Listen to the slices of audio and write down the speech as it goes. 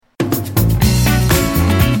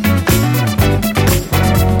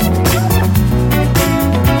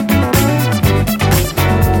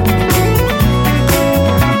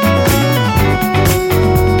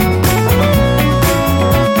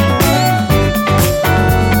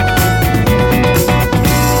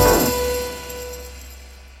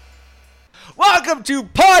welcome to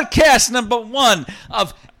podcast number 1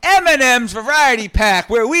 of Eminem's Variety Pack,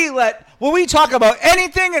 where we talk about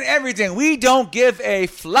anything and everything. We don't give a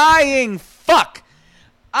flying fuck.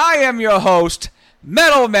 I am your host,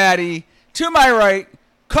 Metal Maddie. To my right,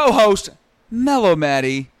 co-host, Mellow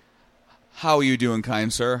Maddie. How are you doing,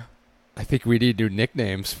 kind sir? I think we need new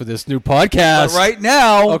nicknames for this new podcast. But right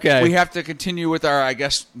now, okay, we have to continue with our, I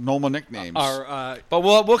guess, normal nicknames. But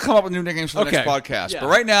we'll come up with new nicknames for the next podcast. Yeah. But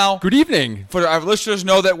right now, good evening. For our listeners,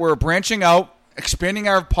 know that we're branching out, expanding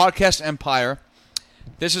our podcast empire.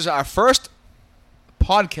 This is our first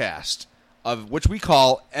podcast of which we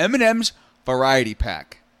call Eminem's Variety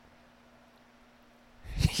Pack.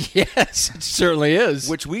 Yes, it certainly is.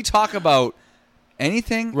 Which we talk about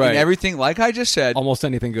anything right. and everything, like I just said. Almost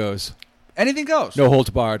anything goes. Anything goes. No holds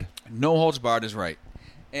barred. No holds barred is right.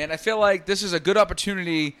 And I feel like this is a good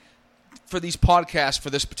opportunity for these podcasts, for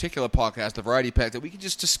this particular podcast, the Variety Pack, that we can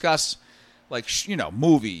just discuss, like,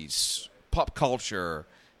 movies, pop culture,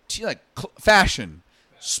 fashion,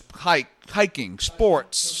 hiking,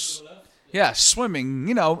 sports,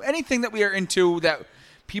 swimming, anything that we are into, that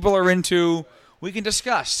people are into, we can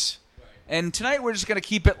discuss. And tonight we're just going to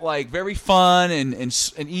keep it very fun and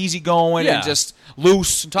easy going and just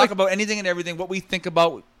loose and talk about anything and everything, what we think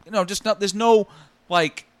about, there's no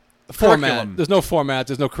format. curriculum. There's no format,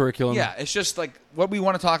 there's no curriculum. Yeah, it's just what we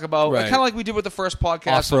want to talk about. Right. Kind of like we did with the first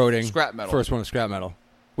podcast, Off-roading, scrap metal. First one was scrap metal,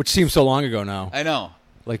 which seems so long ago now. I know.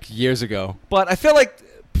 Like years ago. But I feel like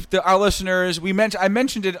our listeners, I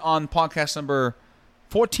mentioned it on podcast number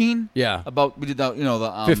 14. Yeah. About, we did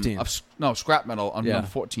the 15. Scrap metal on number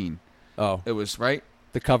 14. Oh. It was, right?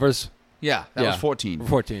 The covers? Yeah, that was 14.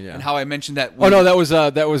 14, yeah. And how I mentioned that. That was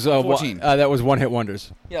 14. That was One Hit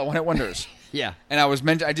Wonders. Yeah, One Hit Wonders. Yeah. And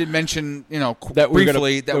I did mention, that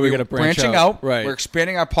briefly that we're branching out. Right. We're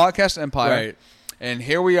expanding our podcast empire. Right. And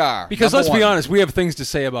here we are. Because let's be honest, we have things to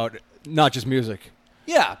say about not just music.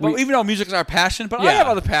 Yeah, but even though music is our passion, but I have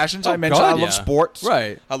other passions. I mentioned I love sports.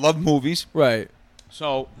 Right. I love movies. Right.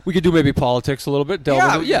 So we could do maybe politics a little bit.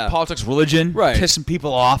 Politics, religion, right. Pissing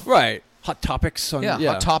people off. Right. Hot topics.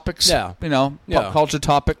 Hot topics. Yeah. Pop culture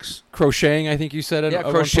topics. Crocheting, I think you said it. Yeah,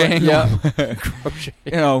 crocheting. Yeah.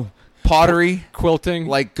 Crocheting. Pottery. Quilting.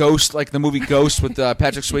 Like Ghost, like the movie Ghost with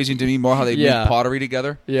Patrick Swayze and Demi Moore, how they made pottery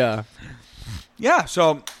together. Yeah. Yeah,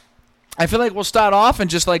 so I feel like we'll start off and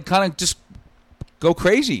just just go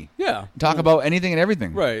crazy. Yeah. Talk about anything and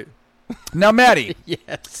everything. Right. Now, Maddie.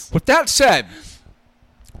 Yes. With that said,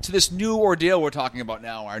 to this new ordeal we're talking about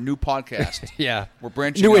now, our new podcast. Yeah. We're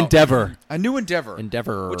branching new out. endeavor. A new endeavor.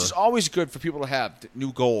 Which is always good for people to have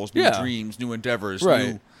new goals, new dreams, new endeavors,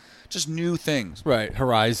 just new things. Right.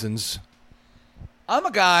 Horizons. I'm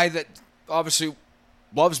a guy that obviously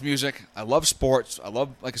loves music. I love sports. I love,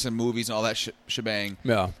 like I said, movies and all that shebang.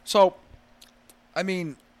 Yeah. So, I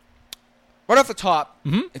mean, right off the top,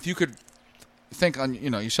 if you could think on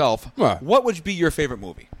yourself, what would be your favorite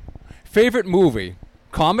movie? Favorite movie?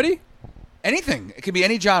 Comedy? Anything. It could be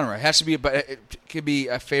any genre. It has to be. It could be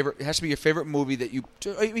a favorite. It has to be your favorite movie that you.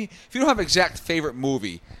 I mean, if you don't have an exact favorite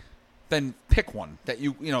movie, then pick one that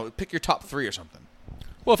pick your top 3 or something.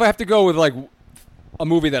 Well, if I have to go with a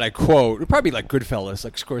movie that I quote, it'd probably be like Goodfellas,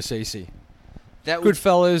 like Scorsese.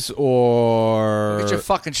 Goodfellas or... Get your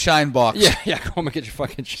fucking shine box. Yeah, go home and get your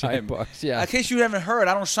fucking shine box, yeah. In case you haven't heard,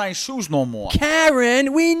 I don't shine shoes no more.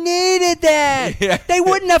 Karen, we needed that. Yeah. They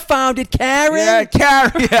wouldn't have found it, Karen. Yeah,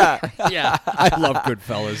 Karen, yeah. Yeah, I love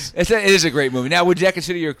Goodfellas. It is a great movie. Now, would that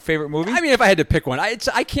consider your favorite movie? I mean, if I had to pick one, I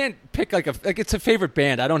can't pick it's a favorite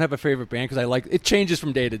band. I don't have a favorite band because it changes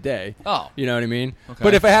from day to day. Oh. You know what I mean? Okay.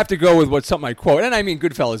 But if I have to go with something I quote, and I mean,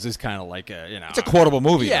 Goodfellas is kind of like it's a quotable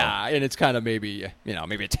movie. Yeah, though. And it's kind of maybe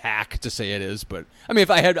a tack to say it is, but I mean,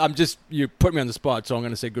 you put me on the spot, so I'm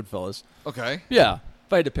going to say Goodfellas. Okay. Yeah,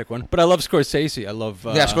 if I had to pick one, but I love Scorsese. I love.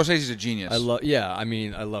 Scorsese's a genius. I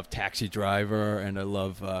love Taxi Driver, and I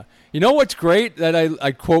love. What's great that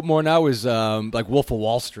I quote more now is like Wolf of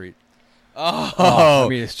Wall Street. Oh, I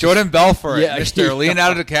mean, it's Jordan Belfort, Mr.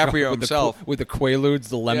 Leonardo DiCaprio himself. With the Quaaludes,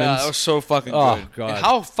 the lemons. Yeah, that was so fucking good. Oh, God. And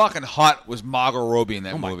how fucking hot was Margot Robbie in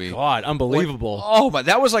that movie? Oh, my God. Unbelievable.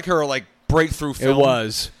 That was like her, breakthrough film. It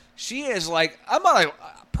was. She is I'm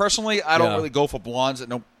not, personally, I don't really go for blondes. I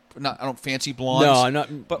don't fancy blondes. No, I'm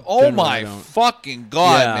not. But oh my fucking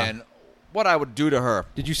God, man. What I would do to her.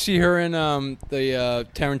 Did you see her in the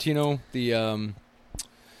Tarantino, the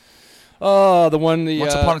one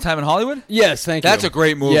Once Upon a Time in Hollywood? Yes, thank you. That's a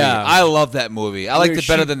great movie. Yeah. I love that movie. I liked it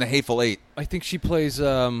better than The Hateful Eight. I think she plays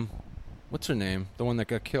what's her name? The one that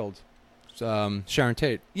got killed. Sharon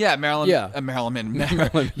Tate. Yeah, Marilyn. Yeah. Marilyn.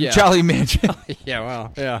 Yeah. Charlie Manson. Yeah,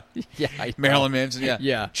 well, yeah. Yeah. Marilyn Manson, yeah.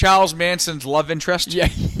 Yeah. Charles Manson's love interest. Yeah,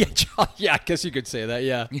 yeah, I guess you could say that,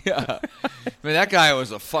 yeah. Yeah. I mean, that guy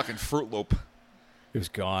was a fucking Fruit Loop. He was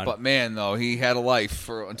gone. But man, though, he had a life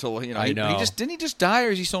until I know. Didn't he just die,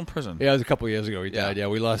 or is he still in prison? Yeah, it was a couple of years ago he died. Yeah. Yeah,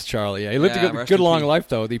 we lost Charlie. Yeah, he lived Yeah, a rest good in long peace. life,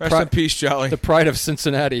 though. Rest in peace, Charlie. The pride of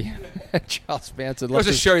Cincinnati. Charles Manson. It goes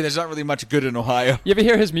to show you there's not really much good in Ohio. You ever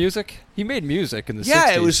hear his music? He made music in the 60s.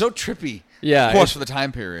 Yeah, it was so trippy. Yeah. Of course, for the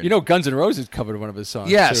time period. You know, Guns N' Roses covered one of his songs,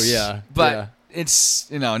 yes. too. Yeah. But yeah. it's,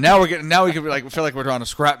 now we can feel like we're on a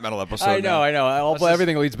scrap metal episode. I know. Let's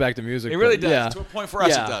Everything leads back to music. It really but does. Yeah. To a point for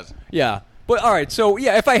us, Yeah. it does. Yeah. But all right, so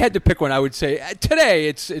yeah, if I had to pick one, I would say today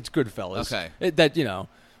it's Goodfellas. Okay.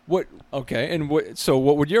 What? Okay, and what? So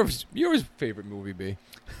what would your favorite movie be,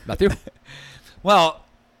 Matthew? Well,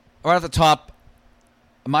 right at the top,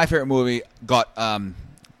 my favorite movie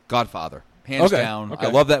Godfather, hands down. Okay. I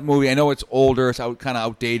love that movie. I know it's older, it's kind of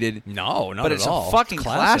outdated. No, not but at it's all. a fucking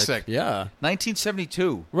classic. Yeah.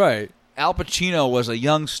 1972. Right. Al Pacino was a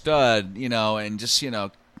young stud, and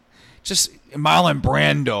just Marlon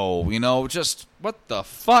Brando, just what the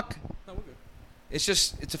fuck?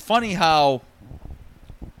 It's funny how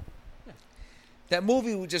that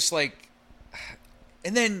movie would just and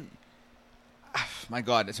then, my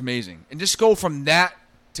God, it's amazing. And just go from that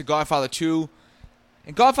to Godfather 2.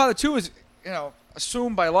 And Godfather 2 is,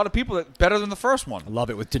 assumed by a lot of people that better than the first one. I love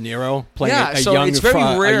it with De Niro playing Yeah, a so young, it's very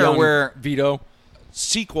rare a young where Vito.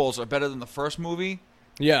 Sequels are better than the first movie.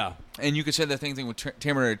 Yeah. And you could say the same thing with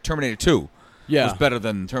Terminator 2. Yeah. Was better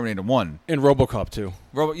than Terminator 1. And RoboCop 2.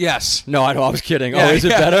 Yes. No, I was kidding. Yeah, is it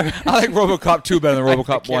better? I like RoboCop 2 better than RoboCop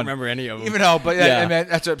 1. I can't remember any of them. Even though, but Yeah. I mean,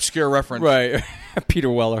 that's an obscure reference. Right. Peter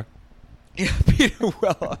Weller. Yeah, Peter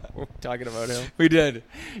Weller. We're talking about him. We did.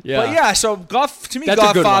 Yeah. But yeah, so to me, That's a good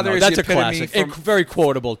one, Godfather though. is That's the a classic. epitome And very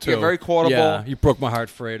quotable, too. Yeah, very quotable. Yeah, you broke my heart,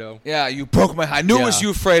 Fredo. Yeah, you broke my heart. I knew it was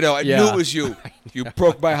you, Fredo. I knew it was you. You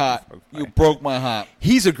broke my heart. You broke my heart.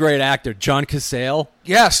 He's a great actor. John Cazale.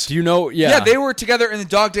 Yes. Do you know? Yeah. Yeah, they were together in the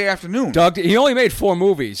Dog Day Afternoon. He only made 4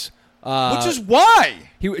 movies. Which is why.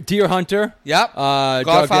 Deer Hunter. Yep.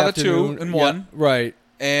 Godfather 2 and 1. Yeah, right.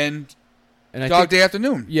 And I Dog think, Day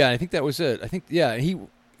Afternoon. Yeah, I think that was it. I think, yeah, he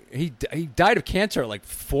died of cancer at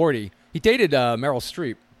 40. He dated Meryl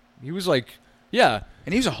Streep. He was yeah.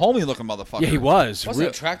 And he was a homely-looking motherfucker. Yeah, he was. Wasn't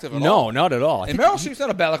attractive at all. No, not at all. And Meryl Streep's not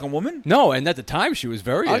a bad-looking woman. No, and at the time she was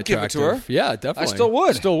very I'd attractive. give it to her. Yeah, definitely. I still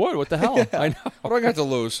would. Still would. What the hell? Yeah. I know. What do I got to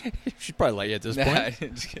lose? She'd probably let you at this Nah,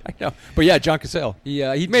 point. just kidding. I know. But yeah, John Cazale.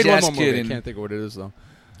 He made Jazz one more movie. Kid I can't think of what it is though.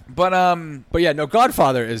 But yeah, no.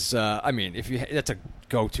 Godfather is. I mean, that's a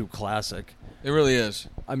go-to classic. It really is.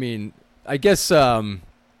 I mean, I guess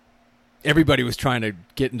everybody was trying to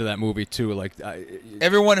get into that movie too.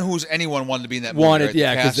 Everyone who's anyone wanted to be in that movie. Right?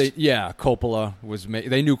 Yeah, because Coppola was.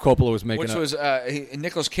 They knew Coppola was making. Which was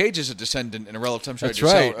Nicolas Cage is a descendant in a relative. I'm sorry That's to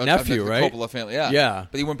right, say, nephew, of the right? Coppola family. Yeah, Yeah.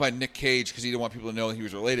 But he went by Nick Cage because he didn't want people to know he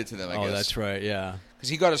was related to them. I guess. Oh, that's right. Yeah. Because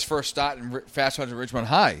he got his first start in Fast Times at Ridgemont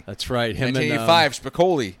High. That's right. Him 1985,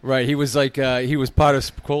 Spicoli. Right. He was he was part of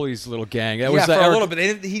Spicoli's little gang. That was for Eric, a little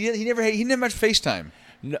bit. He never had much FaceTime.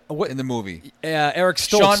 No, what in the movie? Eric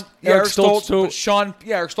Stoltz. Eric Stoltz too.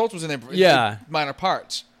 Eric Stoltz was in there. Yeah, in minor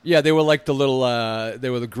parts. Yeah, they were like the little. They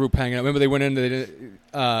were the group hanging out. Remember, they went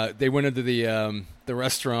into the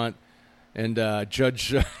restaurant, and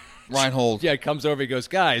Judge Reinhold. Yeah, comes over. He goes,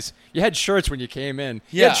 "Guys, you had shirts when you came in.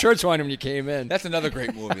 Yeah. You had shirts on when you came in." That's another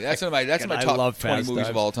great movie. That's one of my top 20 movies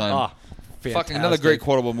of all time. Oh, fantastic. Fucking another great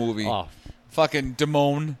quotable movie. Oh. Fucking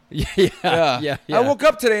Damone. Yeah. I woke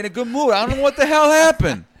up today in a good mood. I don't know what the hell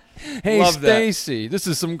happened. Hey, Love Stacy, this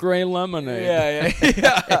is some gray lemonade.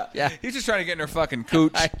 Yeah. He's just trying to get in her fucking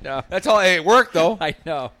cooch. I know. That's all. Hey, it worked though. I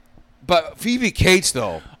know. But Phoebe Cates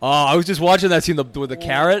though. Oh, I was just watching that scene with the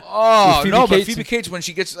carrot. Oh no, but Phoebe Cates when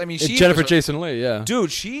she gets, she Jennifer Jason Leigh, yeah,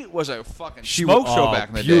 dude, she was a fucking smoke show back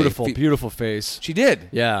in the day. Beautiful face. She did,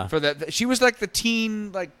 yeah. For that, she was like the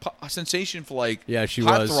teen sensation for she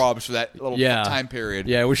hot was throbs for that little time period.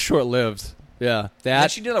 Yeah, it was short lived. Yeah, that.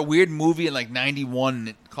 She did a weird movie in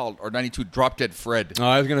 91 called or 92, Drop Dead Fred. Oh,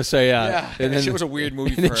 I was gonna say yeah. And then, she was a weird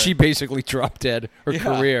movie. And then she basically dropped dead her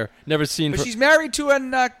career. Never seen. But she's married to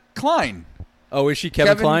an Klein. Oh, is she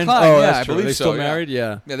Kevin Kline? Oh, that's I true. believe Are they so, still married?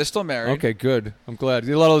 Yeah, they're still married. Okay, good. I'm glad.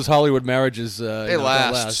 A lot of those Hollywood marriages they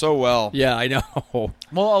last so well. Yeah, I know.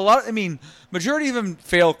 Well, majority of them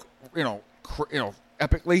fail.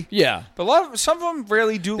 Epically. Yeah, but some of them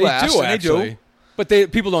rarely do they last. Do, and actually. They do.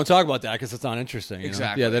 But people don't talk about that because it's not interesting.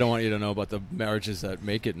 Exactly. Yeah, they don't want you to know about the marriages that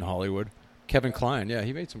make it in Hollywood. Kevin Kline, yeah,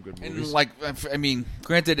 he made some good movies. And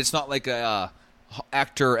granted, it's not like a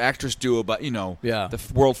actress duo, but Yeah. the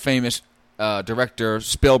world famous director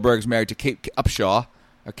Spielberg's married to Kate Upshaw.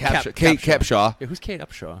 Or Capshaw. Kate Capshaw. Yeah, who's Kate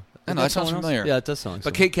Upshaw? I know, that sounds familiar. Yeah, it does sound like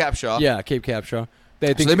But someone. Kate Capshaw. Yeah, Kate Capshaw.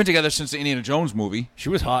 So they've been together since the Indiana Jones movie. She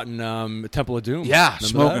was hot in Temple of Doom. Yeah, Remember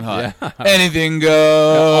smoking that? hot. Anything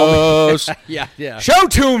goes. Yeah. Show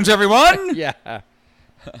tunes, everyone. Yeah.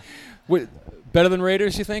 Wait, better than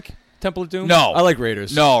Raiders, you think? Temple of Doom? No. I like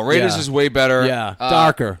Raiders. No, Raiders is way better. Yeah,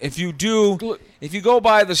 darker. If you go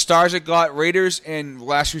by the stars it got, Raiders and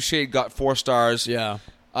Last Crusade got 4 stars. Yeah.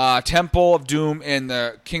 Temple of Doom and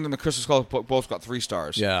the Kingdom of the Crystal Skull both got 3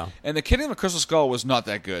 stars. Yeah. And the Kingdom of the Crystal Skull was not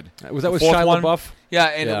that good. Was that The with fourth Shia one- LaBeouf? Yeah,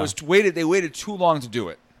 and they waited too long to do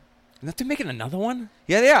it. And they're making another one?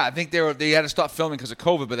 Yeah. I think they had to stop filming because of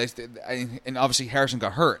COVID, but and obviously Harrison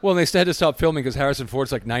got hurt. Well, they had to stop filming because Harrison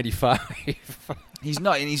Ford's like 95. He's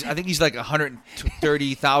not, and I think he's like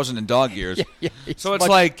 130,000 in dog years. Yeah, so it's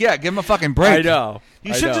like, give him a fucking break. I know.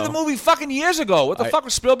 You should do the movie fucking years ago. What the fuck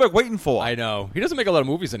was Spielberg waiting for? I know. He doesn't make a lot of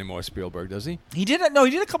movies anymore, Spielberg, does he? He did it. No,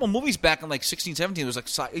 he did a couple movies back in like 16, 17. It was like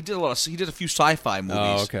he did a few sci-fi movies.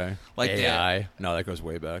 Oh, okay. Like AI. that. No, that goes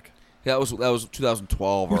way back. Yeah, that was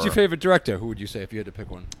 2012. Who's your favorite director? Who would you say if you had to pick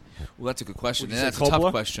one? Well, that's a good question. Would you say That's a tough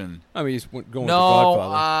Coppola? question. I mean, he's going with The No,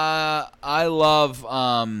 Godfather.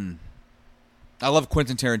 I love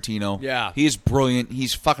Quentin Tarantino. Yeah. He is brilliant.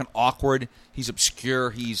 He's fucking awkward. He's obscure.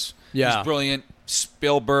 He's brilliant.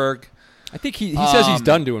 Spielberg. I think he says he's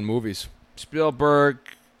done doing movies. Spielberg.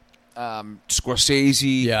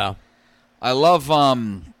 Scorsese. Yeah. I love oh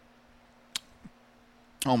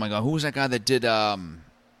my god, who was that guy that did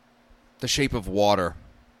The Shape of Water?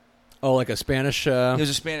 Oh, like a Spanish... He was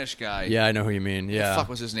a Spanish guy. Yeah, I know who you mean. Yeah. What the fuck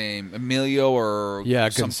was his name? Emilio or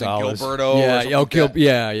something Gonzalez. Gilberto? Yeah, or something like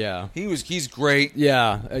that. yeah. He's great.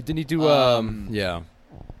 Yeah. Didn't he do... yeah.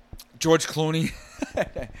 George Clooney.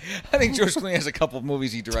 I think George Clooney has a couple of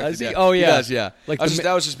movies he directed. Does he? Yeah. Oh, yeah. He does, yeah. Like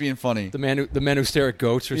that was just being funny. The man who stare at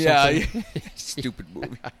goats or Yeah. something. Stupid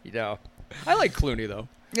movie. You know. I like Clooney, though.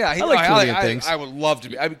 Yeah, I like Clooney in things. I would love to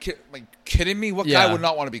be. Kidding me? What guy would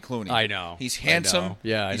not want to be Clooney? I know. He's handsome. I know.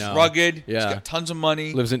 Yeah, I he's know. rugged. Yeah. He's got tons of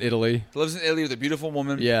money. Lives in Italy. Lives in Italy with a beautiful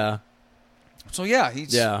woman. Yeah. So yeah,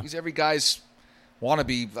 he's every guy's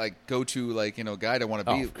wannabe go-to guy to want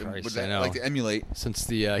to be. Christ, would I know. Like to emulate. Since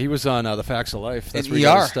he was on The Facts of Life. That's In where he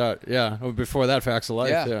got ER. to start. Yeah. Oh, before that, Facts of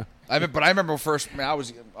Life. Yeah. I remember first. I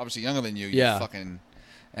was obviously younger than you. Yeah. You fucking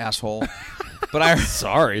asshole. But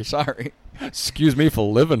Sorry. Excuse me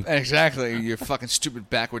for living. Exactly. Your fucking stupid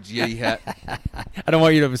backwards Yeti hat. I don't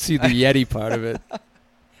want you to see the Yeti part of it.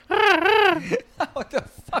 What the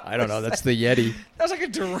fuck? I don't know. That's the Yeti. That was like a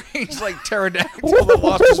deranged pterodactyl that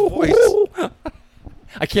lost his voice.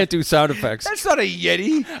 I can't do sound effects. That's not a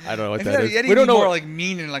Yeti. I don't know what I that thought is. a Yeti We don't know. more like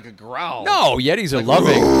mean and like a growl. No, Yetis are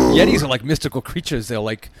loving. Yetis are like mystical creatures.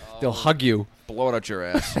 They'll hug you. Blow it out your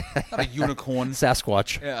ass. Not a unicorn.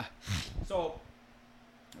 Sasquatch. Yeah. So,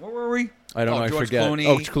 where were we? I don't know. I George forget. Clooney.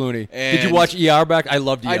 Clooney. And Did you watch ER back? I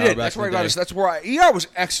loved ER I back. did. That's in where I the got day. it. That's where ER was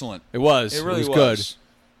excellent. It was. It really was good.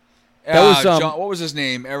 That was, John, what was his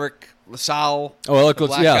name? Eric LaSalle. Oh, the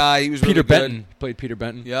black guy. He was Peter really Benton good. played Peter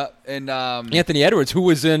Benton. Yeah, and Anthony Edwards, who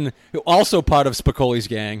was also part of Spicoli's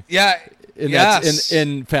gang. Yeah.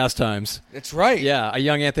 In Fast Times. That's right. Yeah, a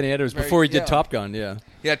young Anthony Edwards before he did Top Gun. Yeah.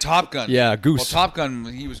 Yeah, Top Gun. Yeah, Goose. Well, Top Gun,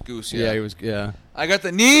 he was Goose. Yeah, he was. Yeah. I got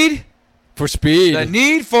the need for speed. The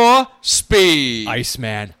need for speed.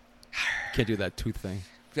 Iceman. Can't do that tooth thing.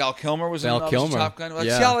 Val Kilmer was in Top Gun.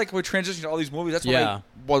 Yeah. See how we transitioned to all these movies? That's what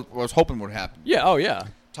I was hoping would happen. Yeah. Oh yeah.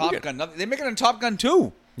 Top Gun. They're making it in Top Gun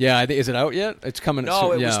 2. Yeah. Is it out yet? It's coming.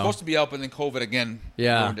 No, it was supposed to be out, but then COVID again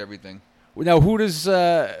ruined everything. Now, who does?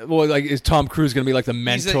 Is Tom Cruise going to be like the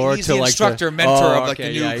mentor he's to the like mentor of like the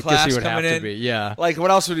new class coming in? Yeah. Like what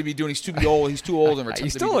else would he be doing? He's too old. He's too old and retired. He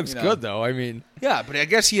still looks good though. I mean. Yeah, but I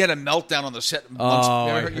guess he had a meltdown on the set. You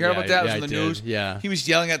heard about that? It was in the news. Yeah. He was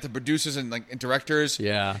yelling at the producers and directors.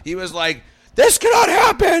 Yeah. He was like, "This cannot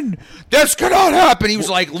happen! This cannot happen!" He was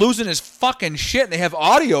like losing his fucking shit, and they have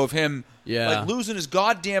audio of him. Yeah. Like losing his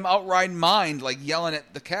goddamn outright mind, like yelling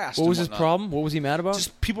at the cast. What was his problem? What was he mad about?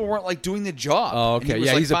 Just people weren't like doing the job. Oh, okay. And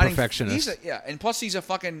Yeah, he's a perfectionist. And plus he's a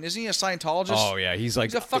fucking, isn't he a Scientologist? Oh yeah, he's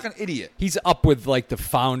a fucking idiot. He's up with like the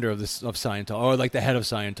founder of Scientology, or like the head of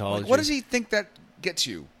Scientology. Like, what does he think that gets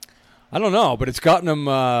you? I don't know, but it's gotten him,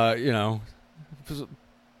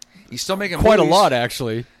 he's still making quite movies. A lot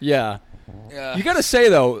actually. Yeah. Yeah. You got to say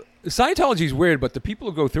though, Scientology's weird, but the people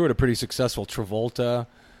who go through it are pretty successful. Travolta.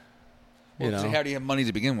 How do you have money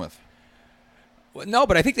to begin with? Well, no,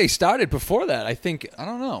 but I think they started before that. I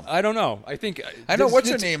don't know. I know what's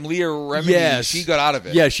her name, Leah Remini. Yes, she got out of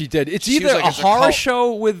it. Yeah, she did. It's She either was like, a it's a horror cult.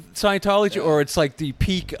 show with Scientology, or it's like the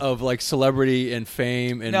peak of like celebrity and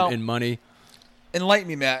fame and money. Enlighten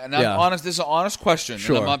me, Matt. And I'm honest. This is an honest question.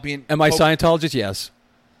 Sure. And I'm not being. Am I Scientologist? Yes.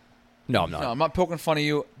 No, I'm not. No, I'm not poking fun of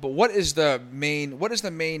you. But what is the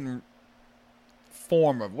main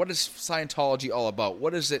form of what is Scientology all about?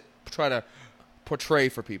 What does it try to portray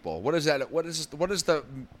for people? What is that? What is the?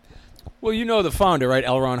 Well, you know the founder, right?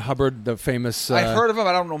 L. Ron Hubbard, the famous. I've heard of him.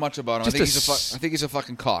 I don't know much about him. I Just think he's a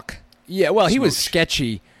fucking cock. Yeah, well, he was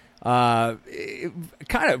sketchy. It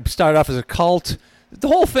kind of started off as a cult. The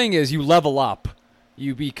whole thing is you level up.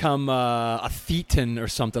 You become a thetan or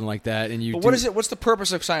something like that, and you. But what is it? What's the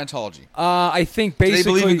purpose of Scientology? I think basically do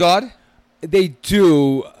they believe in God. They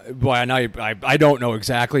do. Well, now I don't know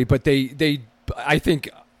exactly, but they I think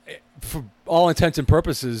for all intents and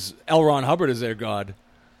purposes, L. Ron Hubbard is their god.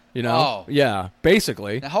 You know? Oh. Yeah,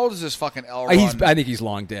 basically. Now, how old is this fucking L. Ron? I think he's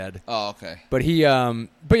long dead. Oh, okay. But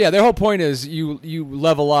but yeah, their whole point is you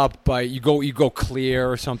level up by you go clear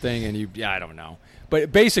or something, and I don't know.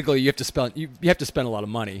 But basically, you have to spend a lot of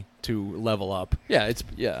money to level up. Yeah, it's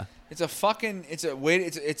a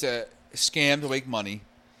scam to make money.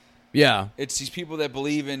 Yeah. It's these people that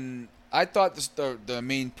believe in. I thought the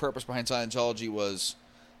main purpose behind Scientology was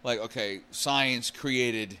like, okay, science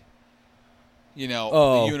created,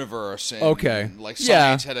 the universe. And, like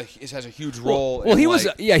science has a huge role. Well, he was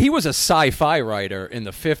a sci-fi writer in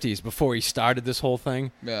the 50s before he started this whole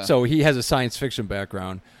thing. Yeah. So he has a science fiction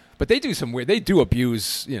background. But they do they do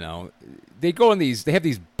abuse, they go on they have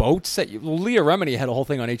these boats that Leah Remini had a whole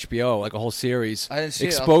thing on HBO, like a whole series. I didn't see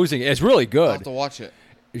exposing it. It's really good. I'll have to watch it.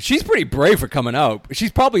 She's pretty brave for coming out.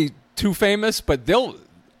 She's probably too famous, but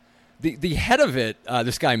the head of it,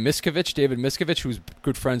 this guy David Miscavige, who's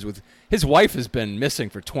good friends with, his wife has been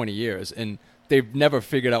missing for 20 years, and they've never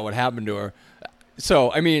figured out what happened to her.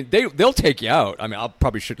 So, I mean, they'll take you out. I mean,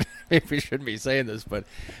 maybe shouldn't be saying this, but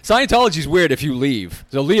Scientology's weird if you leave.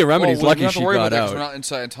 So Leah Remini's lucky she got out. We're not in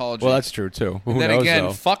Scientology. Well, that's true, too. And then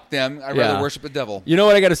again, fuck them. I'd rather worship the devil. You know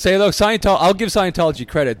what I got to say, though? I'll give Scientology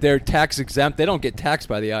credit. They're tax exempt. They don't get taxed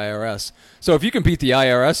by the IRS. So if you can beat the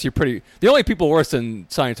IRS, you're pretty... The only people worse than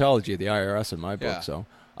Scientology are the IRS in my book, so...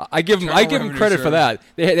 I give them credit for that.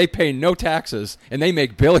 They pay no taxes and they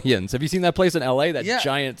make billions. Have you seen that place in L.A.? That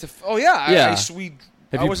giant. Oh yeah, yeah.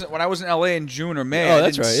 When I was in L.A. in June or May. Oh,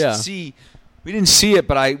 that's right. Yeah. We didn't see it,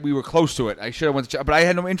 but we were close to it. I should have went to check, but I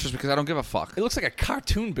had no interest because I don't give a fuck. It looks like a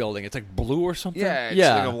cartoon building. It's like blue or something. Yeah,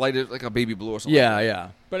 it's like a baby blue or something. Yeah.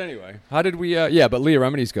 But anyway, how did we? But Leah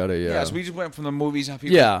Remini's got a. Yeah, so we just went from the movies.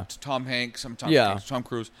 To Tom Hanks, Tom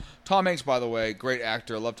Cruise. Tom Hanks, by the way, great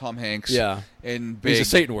actor. Love Tom Hanks. Yeah. And big. He's a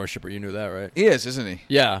Satan worshiper. You knew that, right? He is, isn't he?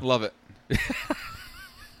 Yeah. Love it.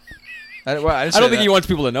 I don't think he wants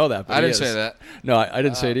people to know that. But I didn't say that. No, I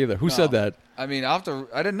didn't say it either. Who said that? I mean, I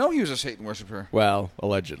didn't know he was a Satan worshiper. Well,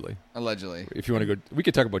 allegedly. If you want to go, we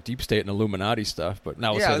could talk about deep state and Illuminati stuff, but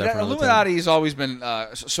now we'll say that for another Illuminati has always been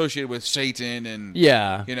associated with Satan and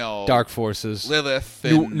dark forces, Lilith,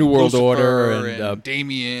 and New World Lucifer Order, and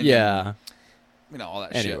Damien. Yeah, and, all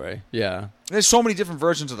that shit. Anyway, yeah. There's so many different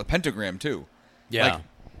versions of the pentagram too. Yeah.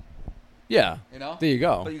 There you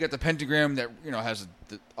go. But you got the pentagram that has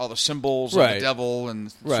all the symbols of the devil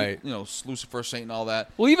and Lucifer, Satan, all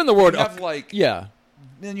that. Well, even the word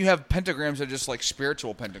Then you have pentagrams that are just like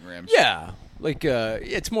spiritual pentagrams. Yeah, like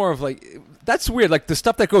it's more of like that's weird. Like the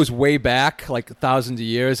stuff that goes way back, like thousands of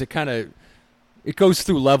years, it goes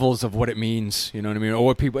through levels of what it means. You know what I mean? Or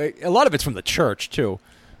what people. A lot of it's from the church too,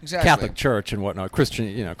 exactly. Catholic Church and whatnot, Christian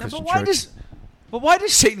church. But why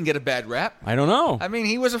does Satan get a bad rap? I don't know. I mean,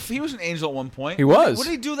 he was an angel at one point. He was. What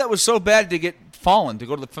did he do that was so bad to get fallen, to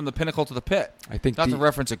go from the pinnacle to the pit? I think not to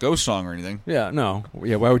reference a ghost song or anything. Yeah, no.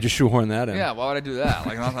 Yeah, why would you shoehorn that in? Yeah, why would I do that?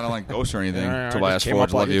 Like, not that I don't like ghosts or anything. Tobias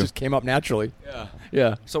Forge, love you. It just came up naturally.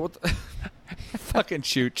 Yeah. So what the... Fucking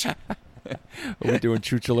chooch. Are we doing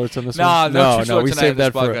chooch alerts on this one? No, we saved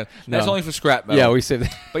that for... That's only for scrap metal. Yeah, we saved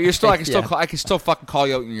that. But you're still, I can still fucking call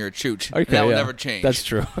you out when you're a chooch. Okay, that will never change. That's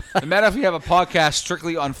true. No matter if you have a podcast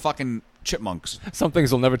strictly on fucking chipmunks. Some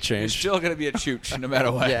things will never change. You're still going to be a chooch, no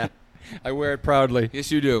matter what. Yeah. I wear it proudly.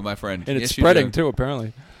 Yes, you do, my friend. And it's spreading, too,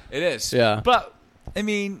 apparently. It is. Yeah. But, I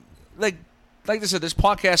mean, like I said, this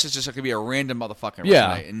podcast is just going to be a random motherfucking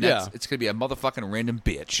tonight. And it's going to be a motherfucking random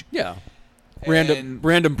bitch. Yeah.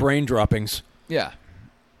 Random brain droppings. Yeah.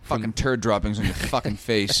 Fucking turd droppings on your fucking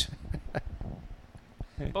face.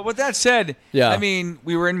 But with that said, I mean,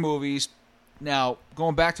 we were in movies. Now,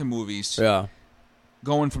 going back to movies. Yeah.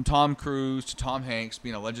 going from Tom Cruise to Tom Hanks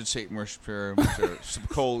being a alleged Satan worshiper, Mr.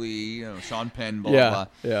 Spicoli, Sean Penn, blah, blah, blah.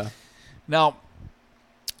 Yeah. Now,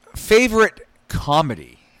 favorite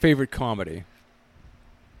comedy. Favorite comedy.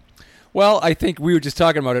 Well, I think we were just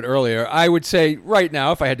talking about it earlier. I would say right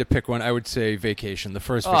now, if I had to pick one, I would say Vacation, the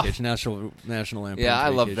first Vacation, National Lampoon's Yeah, I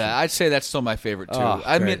love Vacation. that. I'd say that's still my favorite, too.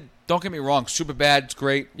 I great. mean, don't get me wrong, Superbad's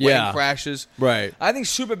great. Yeah. Wedding Crashes. Right. I think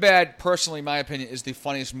Superbad, personally, in my opinion, is the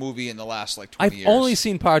funniest movie in the last, 20 I've years. only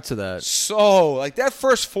seen parts of that. So, that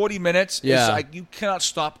first 40 minutes Yeah. is you cannot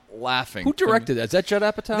stop laughing. Who directed that? Is that Judd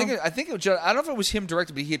Apatow? I think it was I don't know if it was him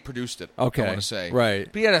directed, but he had produced it. Okay. I want to say.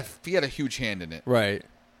 Right. But he had a huge hand in it. Right.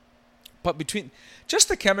 But just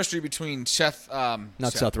the chemistry between Seth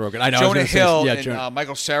Rogen. I know. Jonah Hill and Jonah.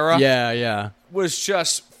 Michael Cera Yeah. was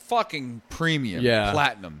just fucking premium,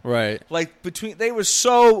 platinum. Right. They were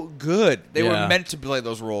so good. They Yeah. were meant to play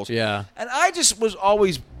those roles. Yeah. And I just was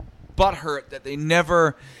always butthurt that they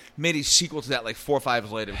never made a sequel to that 4 or 5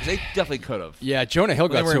 years later, because they definitely could have. Yeah. Jonah Hill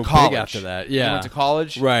When they got were so in college. big after that. When Yeah. they went to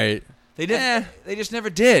college. Right. They didn't. They just never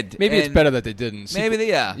did. Maybe it's And better that they didn't. Maybe they.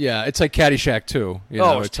 Yeah. Yeah. It's like Caddyshack too.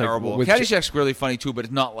 It's terrible. Caddyshack's really funny too, but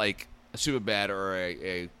it's not like a Superbad or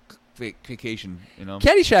a Vacation.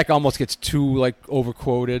 Caddyshack almost gets too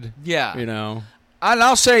overquoted. Yeah. And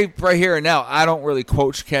I'll say right here and now, I don't really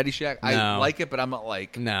quote Caddyshack. I No. like it, but I'm not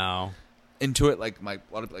No. into it like a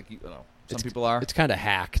lot of some people are. It's kind of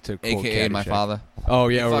hack to quote AKA my Caddyshack. father. Oh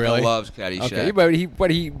He yeah, fucking really? loves Caddyshack. Okay, but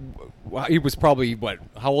he was probably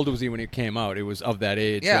how old was he when he came out? It was of that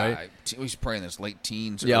age, Yeah, right? he was probably in his late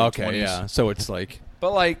teens. Yeah, early okay, 20s. yeah. So it's like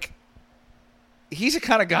But he's the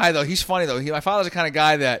kind of guy though. He's funny though. My father's the kind of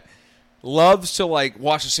guy that loves to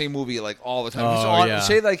watch the same movie all the time. He's Oh, on, yeah.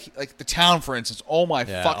 say like The Town, for instance. Oh my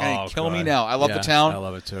fucking kill me God. now. I love Yeah, The Town. I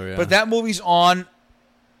love it too. Yeah, But that movie's on.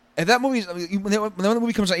 If that movie's when the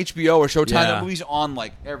movie comes on HBO or Showtime, Yeah. that movie's on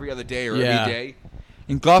every other day or Yeah. every day.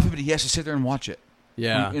 And God forbid he has to sit there and watch it.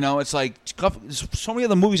 yeah, It's there's so many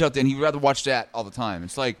other movies out there, and he'd rather watch that all the time.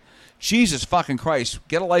 It's Jesus fucking Christ,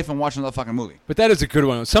 get a life and watch another fucking movie. But that is a good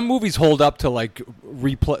one. Some movies hold up to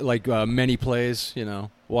replay, many plays.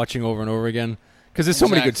 Watching over and over again because there's so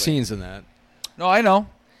many good Exactly. scenes in that. No, I know.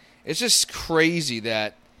 It's just crazy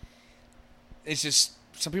that it's just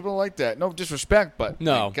some people like that. No disrespect, but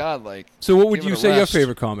No. thank God, So what would give it you a say your rest.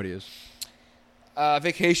 favorite comedy is?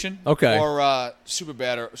 Vacation, Okay. or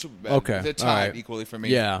Superbad or Superbad. Okay, They're all tied right. equally for me.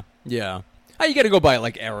 Yeah. You got to go by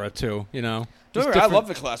era too. Don't Just worry, I different- love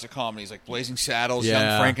the classic comedies like Blazing Saddles,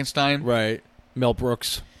 Yeah. Young Frankenstein. Right. Mel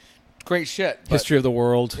Brooks, Great shit. But, History of the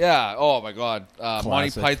World. yeah. Oh my God. Monty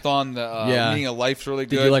Classic. Python. The Yeah. Meaning of Life's really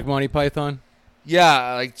good. Did you like Monty Python?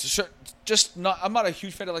 Yeah, just not. I'm not a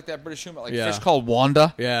huge fan of that British humor. Yeah. Fish Called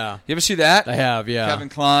Wanda. Yeah. You ever see that? I have, yeah. Kevin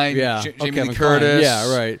Kline. Yeah. Jamie Kevin Lee Kline. Curtis.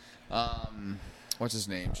 Yeah, right. What's his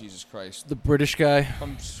name? Jesus Christ. The British guy.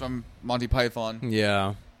 From Monty Python.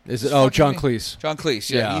 Yeah. Is it? Just Oh, fucking John me. Cleese. John Cleese.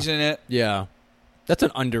 Yeah, Yeah. he's in it. Yeah. That's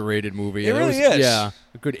an underrated movie. It really is. Yeah.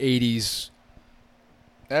 A good 80s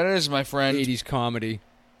That is, my friend. 80s comedy.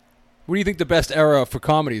 What do you think the best era for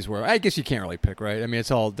comedies were? I guess you can't really pick, right? I mean,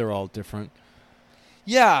 they're all different.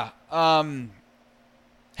 Yeah.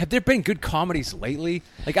 Have there been good comedies lately?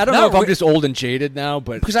 I don't Not know if I'm re- just old and jaded now,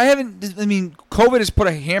 but Because I haven't. I mean, COVID has put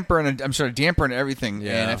a hamper and a damper in everything.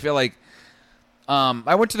 Yeah. And I feel like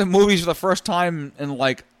I went to the movies for the first time in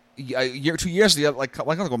a year, 2 years.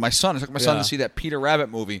 With my son. I took my son Yeah. to see that Peter Rabbit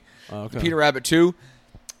movie, Okay. Peter Rabbit 2,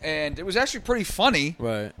 and it was actually pretty funny.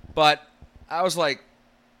 right. But I was like,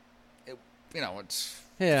 it's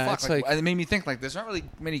Yeah, it's like- it made me think there's not really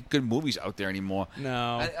many good movies out there anymore.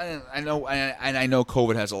 No. I know, and I know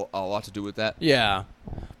COVID has a lot to do with that. Yeah,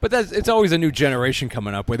 but it's always a new generation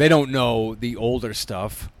coming up where they don't know the older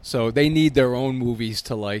stuff, so they need their own movies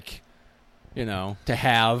to to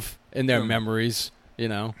have in their memories,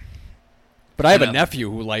 But I have I a know.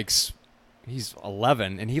 nephew who he's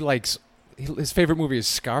 11 and his favorite movie is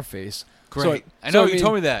Scarface. Great. I know you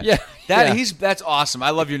told me that. Yeah, yeah. That's awesome.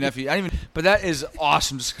 I love your nephew. But that is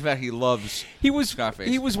awesome. Just the fact he loves He was Scarface.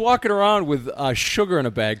 He was walking around with sugar in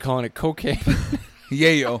a bag, calling it cocaine.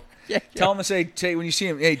 yayo. Yeah, Tell him to say when you see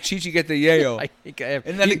him, hey, Chichi, get the yayo. I think I have.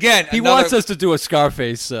 And then again, he another- wants us to do a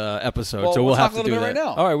Scarface episode, Well, so we'll we'll have talk to a do little that bit right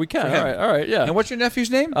now. All right, we can. For him. All right, yeah. And what's your nephew's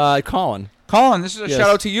name? Colin. Colin. This is a Yes. shout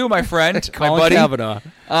out to you, my friend, my Colin buddy. Kavanaugh.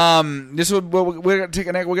 This is we're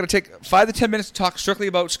gonna take 5 to 10 minutes to talk strictly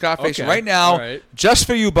about Scarface Okay. right now, All right. just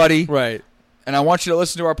for you, buddy. Right. And I want you to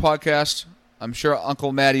listen to our podcast. I'm sure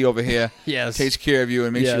Uncle Matty over here Yes. takes care of you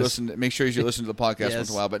and makes you Yes. listen. Make sure you listen to the podcast Yes. once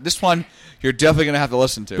in a while. But this one, you're definitely gonna have to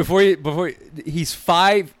listen to. Before he's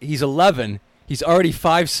 5, he's 11. He's already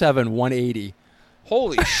 5'7", 180.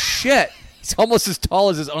 Holy shit! He's almost as tall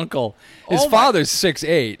as his uncle. His Oh, my- father's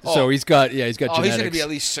 6'8", so he's got genetics. he's going to be at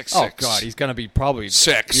least 6'6". Oh God, he's gonna be probably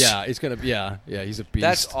 6. Yeah, he's gonna. Yeah, he's a beast.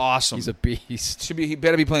 That's awesome. He's a beast. He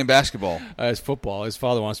better be playing basketball. It's football. His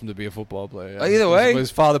father wants him to be a football player. Yeah. Either way. his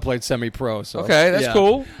father played semi-pro. So Okay, that's yeah.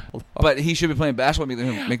 cool. But he should be playing basketball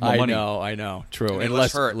to make more money. I know. True, And and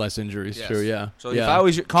less hurt. less injuries. Yes. True, yeah. So yeah. if I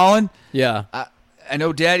was Colin, yeah, I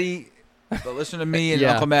know Daddy, but listen to me and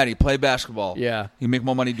Yeah. Uncle Matty. Play basketball. yeah. You make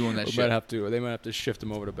more money doing that They shit. might have to shift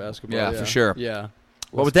him over to basketball. Yeah, for sure. Yeah.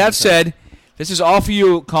 But with that said, this is all for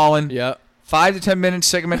you, Colin. yeah, 5 to 10 minute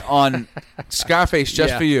segment on Scarface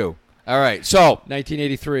just Yeah. for you. All right. So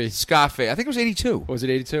 1983. Scarface, I think it was 82. Was it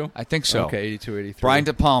 82? I think so. Okay, 82, 83. Brian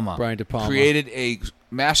De Palma. Brian De Palma. created a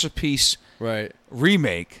masterpiece Right,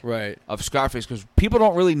 remake right, of Scarface because people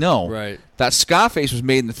don't really know right. that Scarface was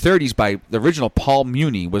made in the 30s by the original Paul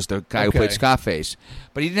Muni was the guy who Okay. played Scarface,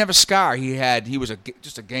 but he didn't have a scar. He was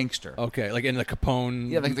just a gangster. Okay, like in the Capone.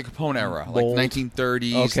 Yeah, like the Capone era, like Mold.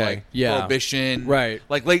 1930s, Okay, like yeah. Prohibition, Right.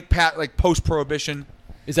 Like like post-Prohibition.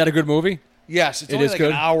 Is that a good movie? Yes, it's It only is like good?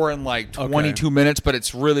 an hour and like 22 minutes, but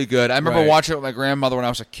it's really good. I remember Right. watching it with my grandmother when I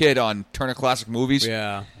was a kid on Turner Classic Movies.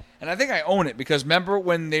 Yeah. And I think I own it because remember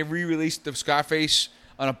when they re-released the Scarface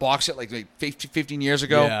on a box set like 15 years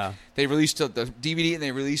ago? Yeah. They released the DVD and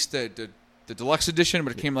they released the deluxe edition,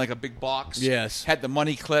 but it came in like a big box. Yes. Had the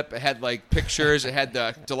money clip, it had like pictures, it had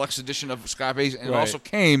the deluxe edition of Scarface, and it Right. also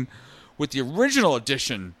came with the original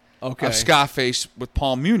edition Okay. of Scarface with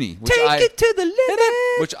Paul Muni, which Take it to the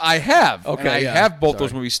limit. which I have. Okay, and I yeah. have both those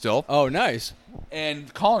Sorry. movies still. Oh, nice.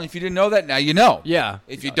 And Colin, if you didn't know that, now you know. Yeah.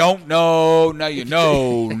 If you don't know, now you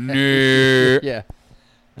know. Nah. Yeah.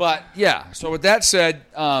 But yeah, so with that said,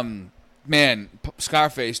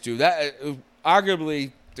 Scarface, dude, that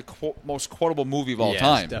arguably the most quotable movie of all Yes,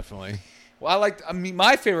 time. definitely. Well,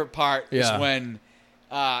 my favorite part Yeah. is when,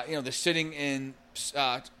 they're sitting in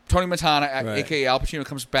Tony Montana, Right. aka Al Pacino,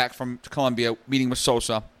 comes back from Colombia, meeting with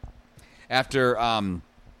Sosa after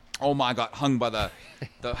Omar got hung by the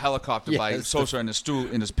helicopter by Yes. Sosa and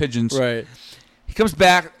his pigeons. Right. He comes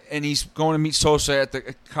back and he's going to meet Sosa at the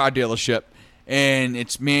car dealership, and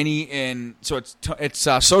it's Manny, and so it's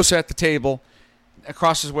Sosa at the table.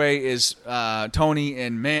 Across his way is Tony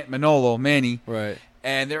and Manny, Right.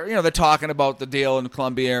 and they're talking about the deal in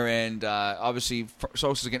Colombia, and obviously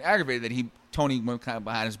Sosa's getting aggravated that Tony went kind of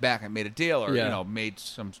behind his back and made a deal, or Yeah. made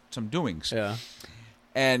some doings, Yeah.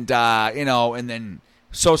 and and then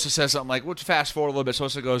Sosa says something like, "Let's fast forward a little bit."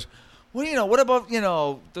 Sosa goes, "Well, what about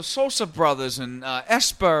the Sosa brothers and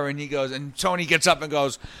Esper?" And he goes, and Tony gets up and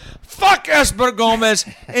goes, "Fuck Esper Gomez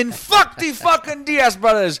and fuck the fucking Diaz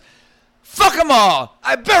brothers. Fuck them all.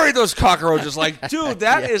 I buried those cockroaches." Like, dude,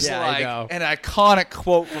 that is Yeah, I like know. an iconic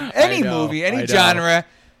quote from any know, movie, I any know. genre.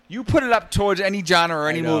 You put it up towards any genre or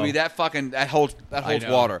any I know. movie, that holds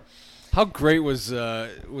know. water. How great was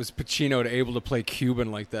Pacino to able to play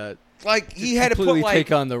Cuban like that? Like he had to put completely like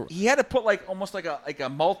take on the he had to put like almost like a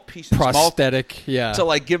mouthpiece in his mouth prosthetic. Yeah. to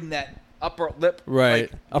like give him that upper lip, Right.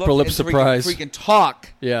 like, Upper look, lip and so surprise. We can talk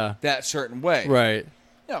yeah. that certain way, Right.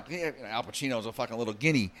 Al Pacino's a fucking little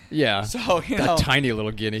guinea, Yeah. so that tiny little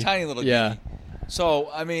guinea. tiny little Yeah. guinea. So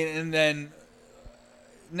I mean, and then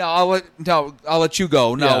I'll let you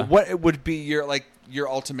go. Now, Yeah. what would be your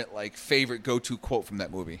ultimate like favorite go to quote from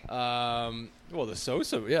that movie? Well, the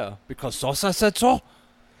Sosa, yeah, because Sosa said so.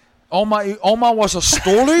 Omar was a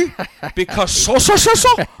story because Sosa said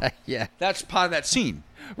so. Yeah. That's part of that scene.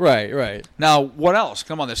 Right. Right. Now, what else?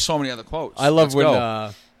 Come on, there's so many other quotes. I love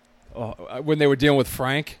Let's when when they were dealing with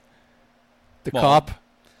Frank, the Well, cop.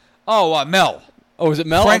 Mel. Oh, was it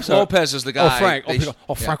Mel? Frank I'm sorry. Lopez is the guy. Oh, Frank. They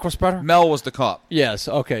Frank was better. Mel was the cop. Yes.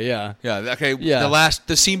 Okay. Yeah. Yeah. Okay. Yeah.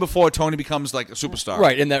 The scene before Tony becomes like a superstar.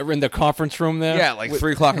 Right in the conference room there. Yeah, like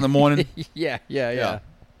 3:00 in the morning. Yeah. Yeah.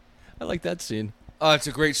 I like that scene. Oh, it's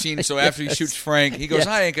a great scene. So after he shoots Frank, he goes, Yes.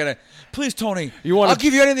 "I ain't gonna. Please, Tony. You wanna- I'll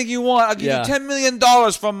give you anything you want. I'll give Yeah. you $10 million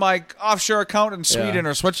from my offshore account in Sweden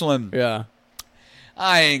or Switzerland. Yeah.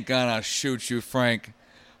 I ain't gonna shoot you, Frank.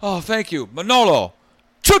 Oh, thank you, Manolo.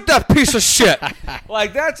 Shoot that piece of shit."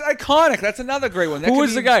 Like, that's iconic. That's another great one. That Who could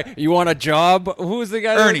was be- the guy? You want a job? Who was the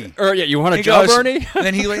guy? Ernie. Yeah, you want a He job, goes- Ernie? And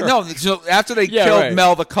then he no. So after they Yeah, killed right.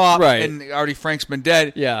 Mel the cop, Right. and already Frank's been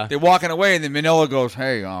dead. Yeah. They're walking away, and then Manolo goes,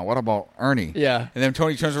 "Hey, what about Ernie?" Yeah. And then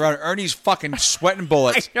Tony turns around, and Ernie's fucking sweating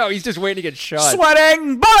bullets. No, he's just waiting to get shot.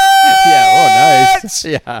 Sweating bullets. Yeah. Oh, nice.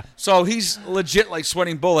 Yeah. So he's legit like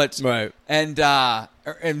sweating bullets. Right. And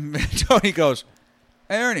Tony goes,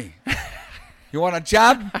 "Hey, Ernie, you want a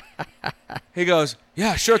job?" He goes,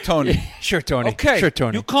 "Yeah, sure, Tony." Sure, Tony. Okay, Sure,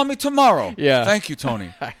 Tony. You call me tomorrow. Yeah. Thank you,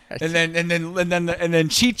 Tony. and then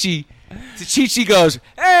Chi-Chi Chi goes,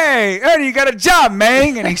 "Hey, Ernie, you got a job,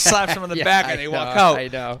 man!" And he slaps him on the back, and they walk out. I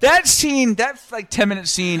know. That scene, that like 10-minute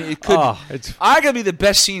scene, it could, it's arguably be the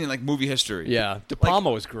best scene in like movie history. yeah. De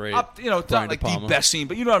Palma was great. It's not Brian like De the Palma. best scene,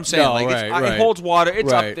 but you know what I'm saying. No, like right. it holds water.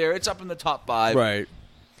 It's Right. up there. It's up in the top 5. Right.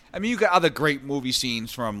 I mean, you got other great movie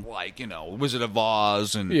scenes from like Wizard of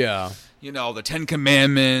Oz and Yeah. the Ten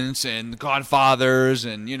Commandments and Godfathers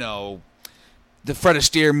and the Fred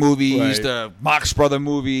Astaire movies, Right. the Marx Brother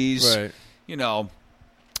movies. Right.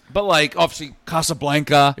 But like obviously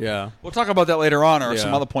Casablanca. Yeah. We'll talk about that later on or Yeah.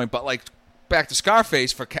 some other point. But like back to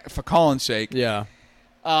Scarface for Colin's sake. Yeah.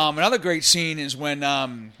 Another great scene is when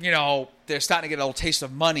they're starting to get a little taste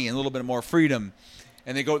of money and a little bit more freedom,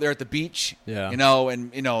 and they go there at the beach. Yeah. And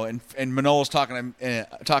Manolo's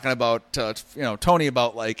talking about Tony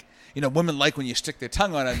about like women like when you stick their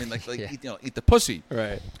tongue on them and like Yeah. eat the pussy.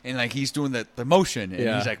 Right. And like he's doing the motion, and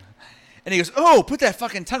Yeah. he's like. And he goes, "Oh, put that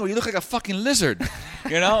fucking tongue. You look like a fucking lizard,"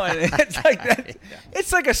 And it's like that.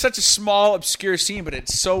 It's like such a small, obscure scene, but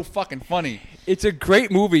it's so fucking funny. It's a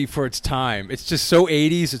great movie for its time. It's just so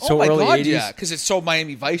 80s. It's so early 80s. yeah, because it's so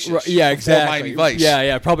Miami Vice. Right, yeah, exactly. Miami Vice.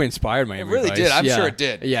 Yeah, probably inspired Miami Vice. It really did. I'm Yeah. sure it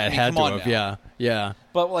did. Yeah, I it mean, had come to on have. now. Yeah.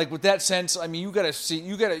 But like with that sense, I mean, you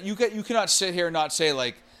cannot sit here and not say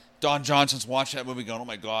like Don Johnson's watching that movie going, "Oh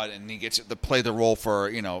my god," and he gets to play the role for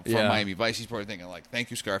Yeah. Miami Vice. He's probably thinking like,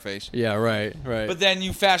 "Thank you, Scarface." Yeah, right. But then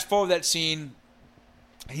you fast forward that scene.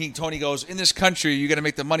 Tony goes, "In this country, you got to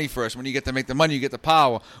make the money first. When you get to make the money, you get the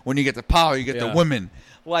power. When you get the power, you get the Yeah. women."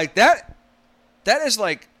 Like that. That is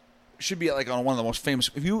like should be like on one of the most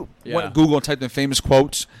famous. If you went to Google and typed in famous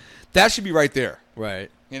quotes, that should be right there.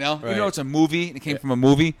 Right. Even though Right. it's a movie and it came from a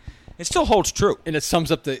movie, it still holds true. And it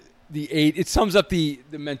sums up the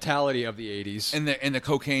mentality of the 80s. In the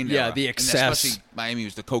cocaine Yeah, era. the And excess. especially Miami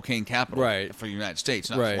was the cocaine capital Right. for the United States.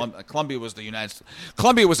 Not Right. Colombia was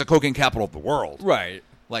Colombia was the cocaine capital of the world. Right.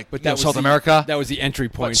 Like, But that was South the- America. That was the entry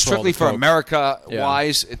point. But strictly for all the coke. America Yeah.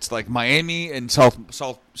 wise, it's like Miami and South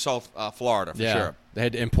Florida for Yeah. sure. They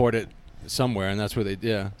had to import it somewhere, and that's where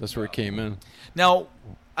that's where it came in. Now,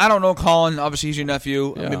 I don't know Colin. Obviously, he's your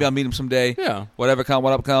nephew. Yeah. Maybe I'll meet him someday. Yeah. Whatever, Colin.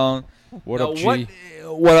 What up, Colin? What Now, up, G?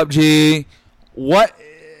 What up, G? What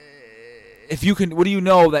if you can? What do you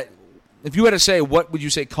know that? If you had to say, what would you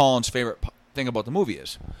say Colin's favorite thing about the movie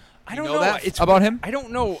is? I don't know know that It's about him? I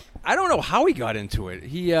don't know. I don't know how he got into it.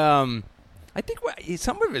 He, I think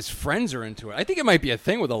some of his friends are into it. I think it might be a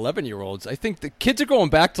thing with 11-year-olds. I think the kids are going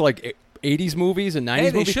back to like 80s movies and 90s Hey,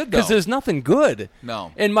 they movies should, because though. there's nothing good.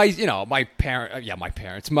 No. And my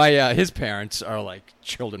parents, his parents are like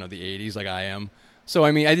children of the 80s, like I am. So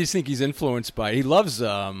I mean, I just think he's influenced by. He loves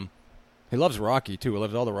Rocky too. He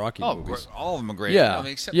loves all the Rocky movies. All of them are great. Yeah. I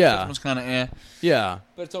mean, except Yeah. the fifth one's kind of Yeah,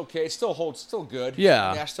 but it's okay. It still holds. Still good.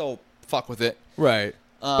 Yeah. I still fuck with it. right.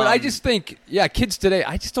 But I just think, kids today,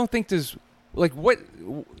 I just don't think there's like what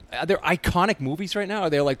are there iconic movies right now? Are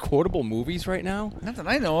there like quotable movies right now? Not that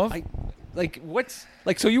I know of.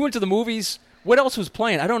 So you went to the movies. What else was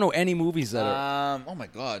playing? I don't know any movies that are. Oh my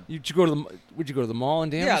god. Would you go to the mall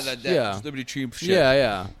in Danvers? That Liberty Tree shit.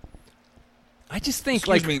 Yeah. I just think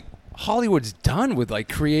Excuse me. Hollywood's done with like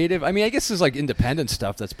creative. I mean, I guess there's like independent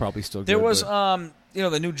stuff that's probably still good. There was but-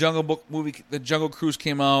 the new Jungle Book movie, the Jungle Cruise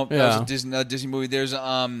came out. Yeah. That was a Disney movie. There's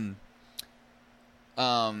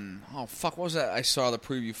oh fuck, what was that I saw the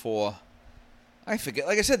preview for? I forget.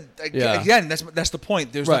 Like I said, Yeah. again, that's the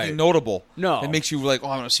point. There's Right. nothing notable. No. That makes you like, oh,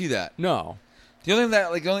 I want to see that. no. The only thing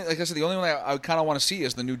that, like I said, the only one that I kind of want to see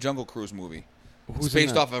is the new Jungle Cruise movie. Who's It's in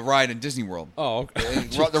based that? off a ride in Disney World. Oh, okay.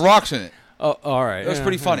 The Rock's in it. Oh, all right. It was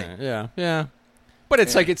pretty funny. Yeah. But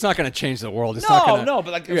it's like it's not going to change the world. It's not gonna, No, but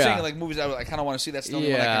like I'm Yeah. saying, like movies I kind of want to see. That's the only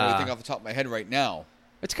one I can really Yeah. think off the top of my head right now.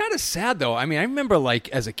 It's kind of sad though. I mean, I remember like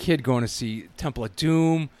as a kid going to see Temple of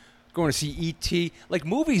Doom, going to see E.T. Like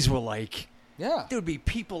movies were like Yeah. there would be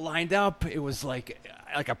people lined up. It was like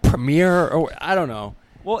a premiere or I don't know.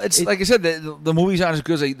 Well, it's like I said, the movies aren't as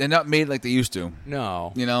good as they're not made like they used to.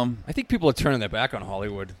 No. You know. I think people are turning their back on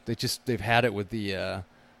Hollywood. They've had it with the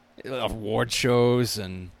award shows,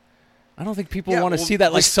 and I don't think people Yeah, want to well, see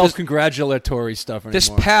that like this- self-congratulatory stuff anymore. This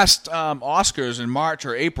past Oscars in March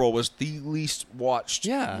or April was the least watched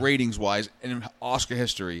ratings wise in Oscar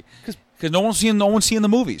history because no one's seeing the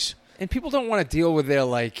movies. And people don't want to deal with their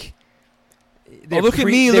like. Look at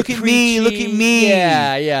me! Look at me! Look at me!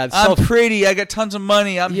 Yeah. I'm pretty. I got tons of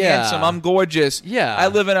money. I'm handsome. I'm gorgeous. Yeah. I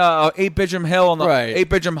live in a 8-bedroom hill on the Right.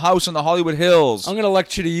 8-bedroom house in the Hollywood Hills. I'm going to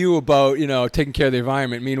lecture to you about taking care of the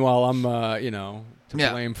environment. Meanwhile, I'm to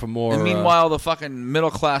blame for more. And meanwhile, the fucking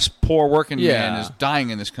middle class, poor working man Yeah. is dying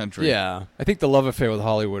in this country. Yeah, I think the love affair with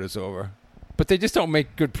Hollywood is over, but they just don't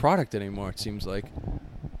make good product anymore. It seems like.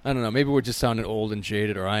 I don't know. Maybe we're just sounding old and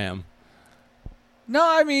jaded, or I am. No,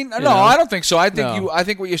 I mean, no, know? I don't think so. I think No. I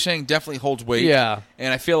think what you're saying definitely holds weight. Yeah.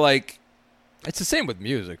 And I feel like It's the same with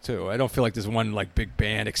music too. I don't feel like there's one like big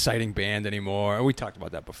band, exciting band anymore. We talked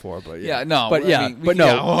about that before, but yeah, no, but I yeah, mean, but no,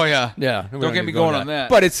 yeah, oh yeah, yeah. we Don't get need me to go going to on that.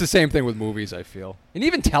 But it's the same thing with movies. I feel, and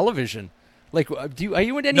even television. Like, are you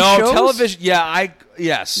into any no shows? television. Yeah,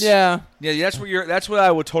 yes, Yeah. That's where you're. That's where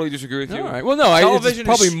I would totally disagree with you. All right. Well, no, television it's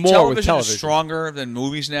probably is, more television with television. is stronger than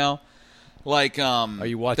movies now. Like, Are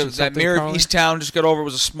you watching that something Mayor of currently? Easttown just got over. It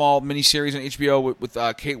was a small miniseries on HBO with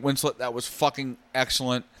Kate Winslet. That was fucking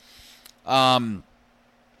excellent.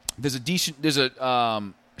 There's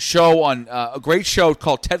a show on a great show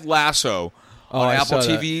called Ted Lasso on I Apple saw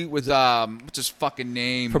that. TV with what's his fucking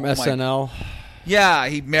name From Oh my- SNL. Yeah,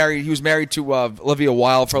 he was married to Olivia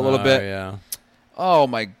Wilde for a little bit. Yeah. Oh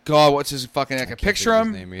my god, what's his fucking? I can picture think of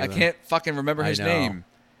him. his name I either. can't fucking remember I his know. name.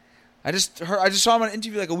 I just saw him on an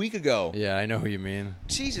interview like a week ago. Yeah, I know who you mean.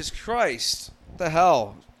 Jesus Christ, what the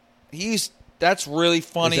hell? That's really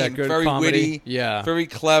funny Is that and good very comedy? witty. Yeah. Very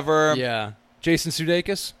clever. Yeah. Jason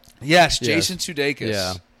Sudeikis. Yes, Yes. Jason Sudeikis.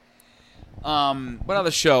 Yeah. What other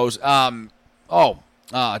shows?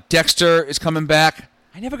 Dexter is coming back.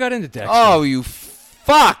 I never got into Dexter. Oh, you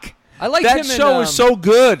fuck! I like That him in, show is so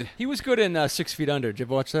good. He was good in 6 Feet Under. Did you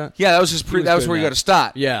ever watch that? Yeah, that was his He was that was good where in you got that. to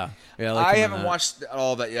start. Yeah. Yeah. I him in haven't that. watched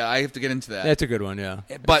all that yet. I have to get into that. That's a good one. Yeah.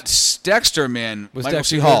 But Dexter, man, Was Michael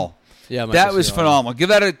Dexter C. good? Hall. Yeah. That Michael was C. Hall. phenomenal.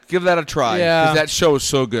 Give that a try. Yeah. 'Cause that show is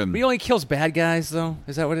so good. But he only kills bad guys, though.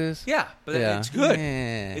 Is that what it is? Yeah, but Yeah. it's good.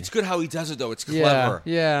 Eh. It's good how he does it, though. It's Yeah. clever.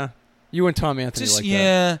 Yeah. You and Tom Anthony Just like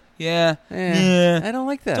yeah. that. I don't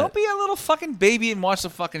like that. Don't be a little fucking baby and watch the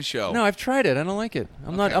fucking show. No, I've tried it. I don't like it.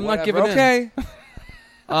 I'm Okay, not giving in. Okay.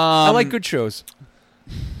 I like good shows.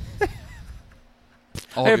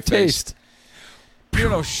 all I of have your taste. You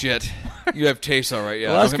know shit. You have taste, all right. Yeah.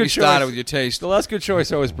 Well, that's Don't get me good started choice. with your taste. The last good show I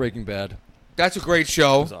saw was Breaking Bad. That's a great It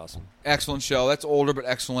show. was awesome. Excellent show. That's older but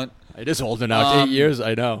excellent. It is older now. It's 8 years.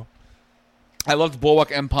 I know. I loved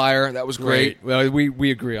Bulwark Empire. That was great. Well,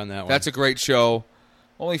 we agree on that one. That's a great show.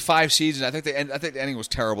 Only 5 seasons. I think the ending was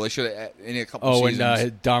terrible. They should have ended a couple seasons.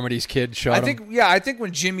 And Darmody's kid shot I him. think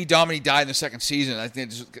when Jimmy Dominy died in the second season, I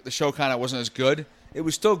think the show kind of wasn't as good. It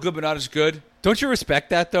was still good, but not as good. Don't you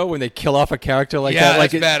respect that though when they kill off a character like Yeah, that?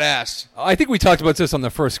 Like that's badass. I think we talked about this on the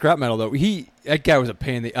first Scrap Metal though. That guy was a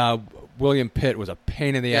pain in the. William Pitt was a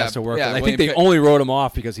pain in the Yeah, ass to work yeah, with. I William think they Pitt. only wrote him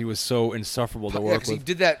off because he was so insufferable to Yeah, work because he with.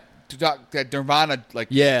 did that Nirvana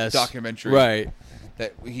Yes, documentary. right?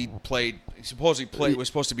 That he played. He supposedly played. It was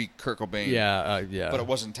supposed to be Kurt Cobain. Yeah. But it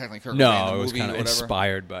wasn't technically Kurt Cobain. No, The it was movie kind or of whatever.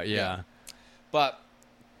 inspired by Yeah. But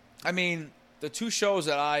I mean, the two shows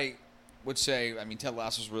that I would say, Ted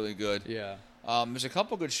Lasso's really good. yeah. There's a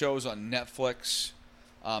couple good shows on Netflix.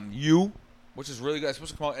 You, which is really good. It's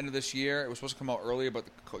supposed to come out end of this year. It was supposed to come out earlier, but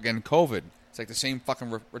again, COVID. It's like the same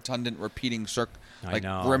fucking redundant, repeating I like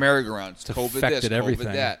know. merry-go-rounds. It's COVID affected this, everything.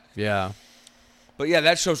 COVID that. Yeah. But yeah,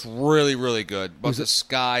 that show's really, really good. About Who's it? this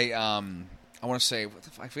guy, I want to say,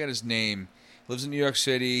 I forget his name. He lives in New York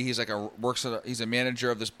City. He's he's a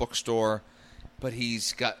manager of this bookstore, but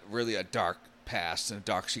he's got really a dark past and a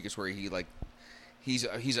dark secrets where he like. He's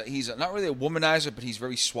not really a womanizer, but he's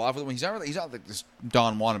very suave with them. He's not like this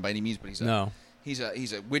Don Juan by any means, but he's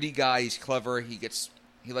a witty guy. He's clever. He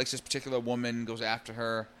likes this particular woman, goes after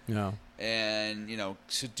her, No. and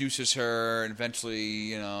seduces her, and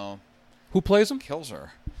eventually Who plays him? kills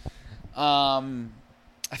her.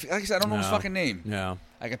 Like I said, I don't know his No. fucking name. Yeah.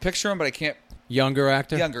 I can picture him, but I can't. Younger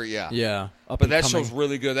actor. Younger, yeah. Yeah. Up But and that coming. show's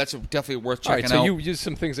really good. That's definitely worth All right. checking So out. you use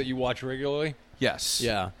some things that you watch regularly. Yes.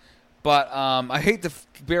 Yeah. But I hate to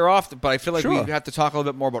bear off, but I feel like Sure. we have to talk a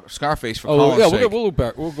little bit more about Scarface for Oh Colin's yeah. sake. We'll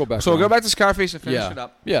go back. So we'll go around. back to Scarface and finish Yeah. it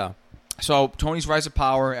up. Yeah. So Tony's rise of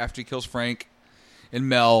power after he kills Frank and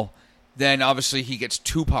Mel, then obviously he gets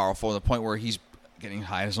too powerful to the point where he's getting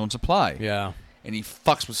high in his own supply. Yeah. And he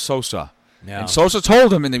fucks with Sosa. Yeah. And Sosa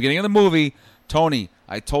told him in the beginning of the movie, Tony,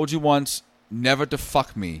 I told you once never to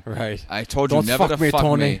fuck me. Right. I told Don't you never fuck to me, fuck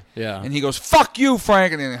Tony. me. Yeah. And he goes, fuck you,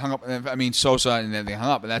 Frank. And then they hung up. Sosa, and then they hung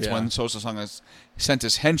up. And that's Yeah. when Sosa sent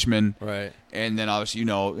his henchman. Right. And then obviously,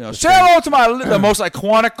 say hello to the most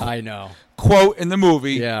iconic I know. quote in the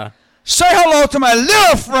movie. Yeah. Say hello to my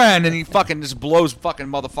little friend. And he fucking just blows fucking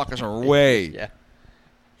motherfuckers away. Yeah.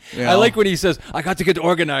 You I know? like when he says, "I got to get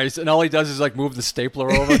organized," and all he does is like move the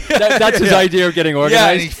stapler over. That's his idea of getting organized.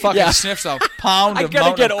 Yeah, and he fucking sniffs a pound I of gotta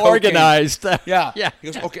mountain get of cocaine. organized. Yeah, Yeah.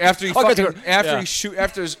 He goes, okay. After he I'll get fucking to-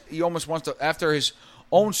 yeah. he almost wants to after his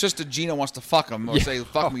own sister Gina wants to fuck him or say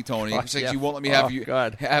 "fuck me, Tony." God, He says yeah. she won't let me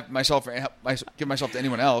give myself to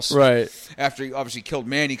anyone else. Right. After he obviously killed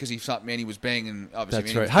Manny because he thought Manny was banging. Obviously, That's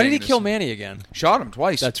Manny right. was How did he banging kill his- Manny again? Shot him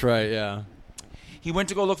twice. That's right. Yeah. He went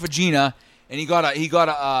to go look for Gina, and he got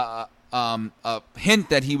a hint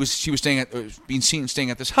that she was being seen staying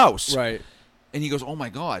at this house. Right. And he goes, "Oh my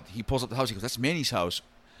God!" He pulls up the house. He goes, "That's Manny's house."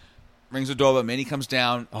 Rings the doorbell. Manny comes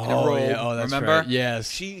down in a robe. yeah. Oh, that's remember? right. Yes.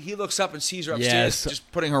 He looks up and sees her Yes. upstairs,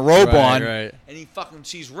 just putting her robe on, Right. and he fucking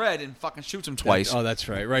sees red and fucking shoots him twice. Oh, that's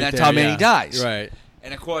right. Right. And that's there, how Manny yeah. dies. Right.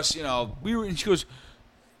 And of course, and she goes,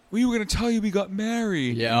 "We were going to tell you we got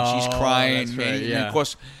married." Yeah. And she's Oh, crying. that's right, And yeah. of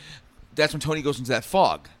course, that's when Tony goes into that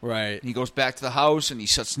fog. Right. And he goes back to the house and he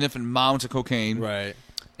starts sniffing mounds of cocaine. Right.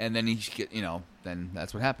 And then then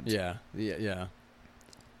that's what happens. Yeah. Yeah.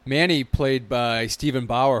 Manny, played by Stephen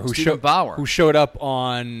Bauer, who showed up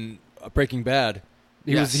on Breaking Bad.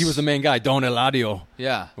 He was the main guy, Don Eladio.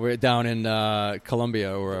 Yeah. We're down in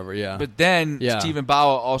Colombia or wherever. Yeah. But then Yeah. Stephen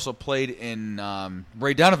Bauer also played in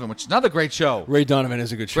Ray Donovan, which is another great show. Ray Donovan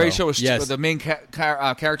is a good show. Great show. Yes. The main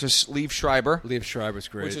character is Liev Schreiber, Liev Schreiber's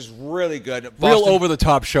great. which is really good. Real over the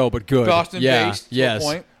top show, but good. Boston-based, to a Yes.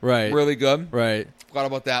 point. Right. Really good. Right. Forgot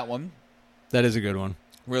about that one. That is a good one.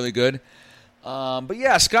 Really good. But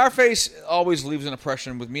yeah, Scarface always leaves an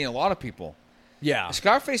impression with me and a lot of people. Yeah.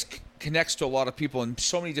 Scarface connects to a lot of people in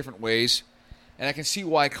so many different ways, and I can see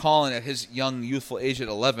why Colin, at his young, youthful age at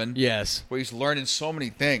 11, Yes. where he's learning so many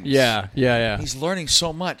things. Yeah. He's learning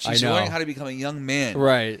so much. He's I know. learning how to become a young man.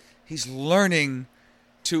 Right. He's learning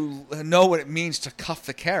to know what it means to cuff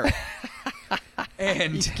the carrot.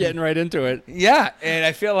 And He's getting right into it. yeah, and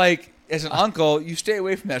I feel like as an uncle, you stay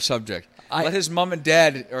away from that subject. Let his mom and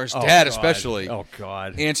dad, or his dad God. especially, Oh,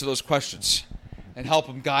 God. answer those questions and help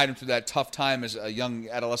him guide him through that tough time as a young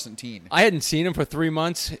adolescent teen. I hadn't seen him for 3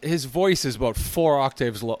 months. His voice is about 4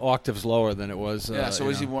 octaves lower than it was. Yeah, so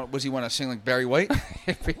was he want to sing like Barry White?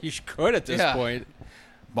 He could at this Yeah. point.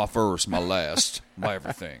 My first, my last, my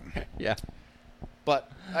everything. Yeah. But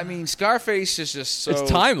I mean, Scarface is just so It's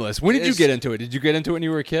timeless. When did you is- get into it? Did you get into it when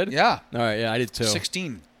you were a kid? Yeah, All right, yeah, I did too.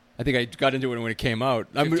 16. I think I got into it when it came out.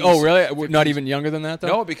 15, oh, really? 15. Not even younger than that, though?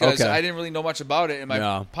 No, because Okay. I didn't really know much about it, and my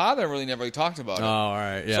No. father really never talked about it. Oh, all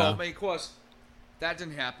right, yeah. So, I mean, of course, that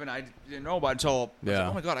didn't happen. I didn't know about it until I was Yeah. like,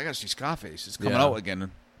 oh my God, I got to see Scarface. It's coming Yeah. out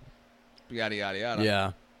again. Yada, yada, yada.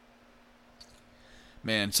 Yeah.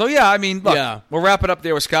 Man. So, yeah, I mean, look, Yeah. we'll wrap it up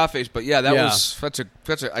there with Scarface, but yeah, Yeah. that's an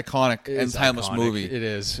iconic It and is timeless iconic. movie. It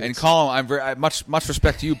is. And It's- Colin, I much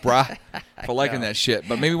respect to you, brah, for liking know. that shit.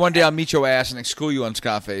 But maybe one day I'll meet your ass and school you on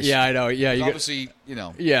Scarface. Yeah, I know. Yeah, you got, Obviously,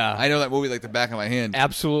 yeah. I know that movie like the back of my hand.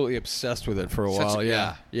 Absolutely obsessed with it for a Such a- while.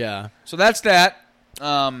 Yeah. Yeah. So that's that.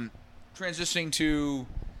 Transitioning to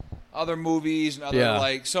other movies and other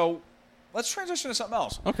Yeah. So let's transition to something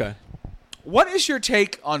else. Okay. What is your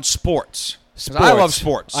take on sports? 'Cause I love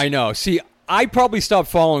sports. I know. See, I probably stopped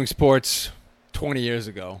following sports 20 years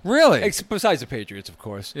ago. Really? Besides the Patriots, of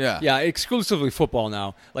course. Yeah. Yeah, exclusively football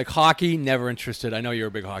now. Like hockey, never interested. I know you're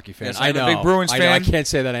a big hockey fan. Yes, I I'm a know. big Bruins I know. I fan. can't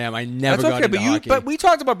say that I am. I never That's got okay, into but hockey. but we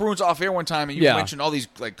talked about Bruins off air one time, and you Yeah. mentioned all these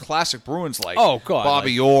like classic Bruins, like Oh, God,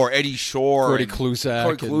 Bobby Orr, Eddie Shore, Corey and Kluzak.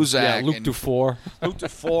 Corey Kluzak, Yeah, Luke and Dufour. Luke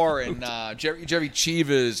Dufour, and Jerry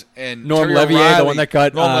Chivas, and Norm Terry Levier, O'Reilly. the one that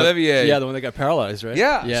got Norm Levier. Yeah, the one that got paralyzed, right?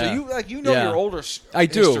 Yeah. Yeah. So you know Yeah. your older I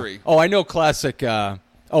do. history. Oh, I know classic.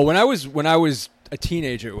 When I was a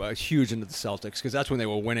teenager, I was huge into the Celtics because that's when they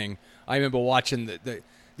were winning. I remember watching the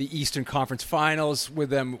Eastern Conference Finals with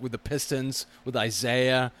them, with the Pistons, with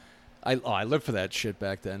Isaiah. I lived for that shit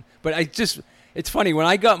back then. But it's funny when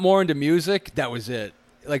I got more into music. That was it.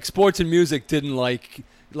 Like sports and music didn't like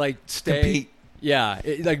stay. Compete. Yeah,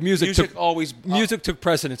 music took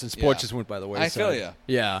precedence and sports Yeah. just went by the way. I feel ya.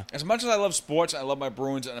 Yeah. As much as I love sports, I love my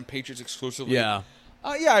Bruins and Patriots exclusively. Yeah.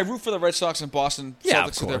 Yeah, I root for the Red Sox and Boston Yeah, Celtics of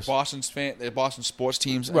because course. they're Boston sports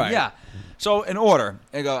teams. And Right. yeah. So in order,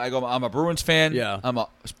 I go. I'm a Bruins fan. Yeah. I'm a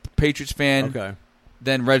Patriots fan. Okay.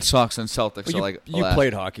 Then Red Sox and Celtics. Well, So like you last.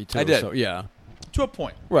 played hockey too. I did. So, yeah. To a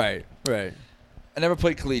point. Right. I never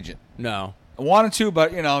played collegiate. No. I wanted to,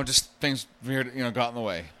 but just things weird, got in the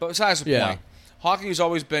way. But besides the Yeah. point, hockey has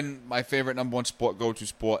always been my favorite number one sport, go-to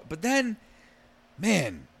sport. But then,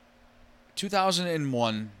 man,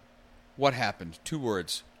 2001, what happened? 2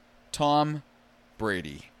 words: Tom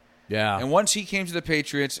Brady. Yeah. And once he came to the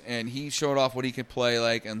Patriots and he showed off what he could play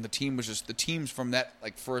like, and the teams from that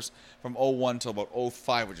from 01 till about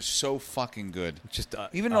 05 were just so fucking good. Just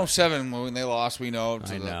Even in 07 when they lost, we know,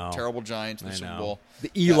 to I the know. terrible Giants in the I Super know. Bowl.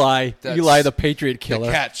 The Eli, the Patriot killer,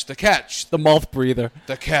 The catch, the mouth breather.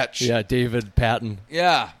 the catch. Yeah, David Patton.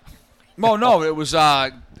 Yeah. Oh no, it was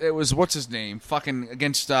what's his name? Fucking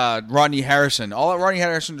against Rodney Harrison. All Rodney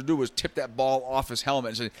Harrison to do was tip that ball off his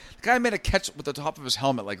helmet. So the guy made a catch with the top of his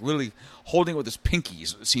helmet, like literally holding it with his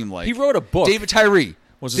pinkies. It seemed like He wrote a book. David Tyree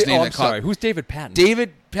was his name. I'm that caught- sorry. Who's David Patton?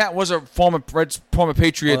 David Patton was a former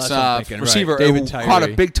Patriots that's what I'm thinking, right. receiver David who caught a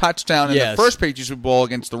Tyree. big touchdown in Yes. the first Patriots Super Bowl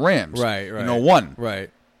against the Rams. Right. In 01. Right.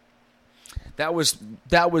 That was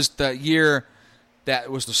the year.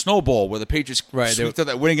 That was the Snow Bowl where the Patriots swept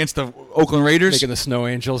that win against the Oakland Raiders. Making the Snow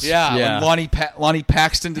Angels. Yeah. When Lonnie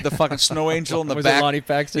Paxton did the fucking Snow Angel in the Was back. it Lonnie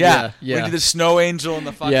Paxton? Yeah. Yeah. We did the Snow Angel in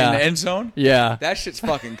the fucking end zone. Yeah. That shit's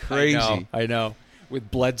fucking crazy. I know.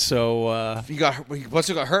 With Bledsoe. He got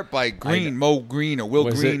hurt by Green, Mo Green or Will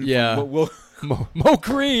Was Green. it? Yeah. Will Mo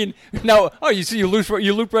Green. No. Oh, you see, you loop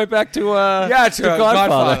right back to to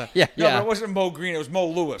Godfather. Yeah. No, but it wasn't Mo Green. It was Mo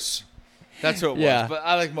Lewis. That's who it was. Yeah. But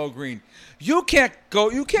I like Mo Green. You can't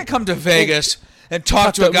come to Vegas and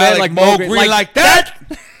talk to a a guy man like like Mo Mo Green Green like that.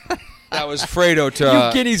 That was Fredo to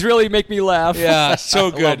You guineas really make me laugh. Yeah, so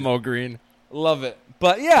I good. love Mo Green. love it.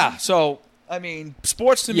 But yeah, so I mean,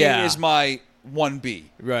 sports to me Yeah. is my 1B.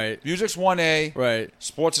 Right. Music's 1A. Right.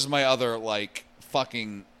 Sports is my other like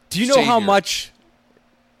fucking. Do you know how savior. much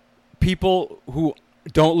people who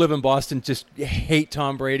don't live in Boston just hate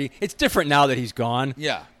Tom Brady? It's different now that he's gone.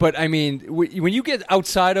 Yeah. But, I mean, when you get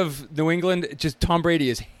outside of New England, just Tom Brady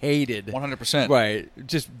is hated. 100%. Right.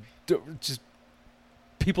 Just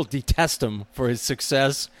people detest him for his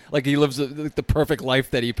success. Like he lives the perfect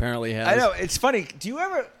life that he apparently has. I know. It's funny. Do you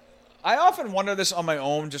ever? I often wonder this on my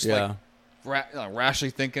own, just Yeah. like rashly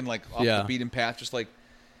thinking, like off Yeah. the beaten path. Just like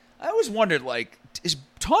I always wondered, like, is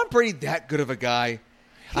Tom Brady that good of a guy?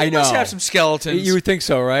 He I must know. have some skeletons. You would think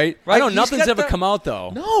so, right? Right? I know He's nothing's got ever the- come out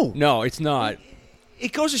though. No. it's not.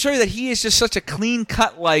 It goes to show you that he is just such a clean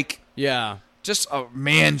cut, like Yeah. just a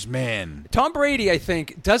man's man. Tom Brady, I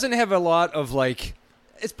think, doesn't have a lot of like.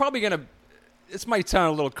 It's probably gonna. This might sound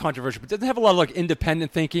a little controversial, but doesn't have a lot of like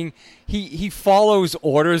independent thinking. He follows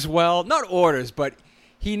orders well, not orders, but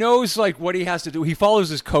he knows like what he has to do. He follows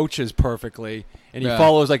his coaches perfectly, and he Yeah.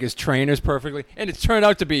 follows like his trainers perfectly, and it's turned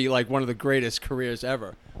out to be like one of the greatest careers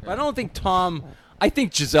ever. But I don't think Tom. I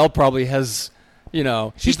think Giselle probably has.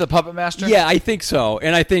 She's the puppet master. Yeah, I think so,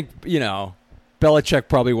 and I think Belichick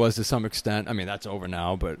probably was to some extent. I mean, that's over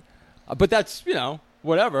now, but that's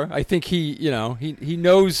whatever. I think he he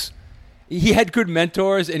knows. He had good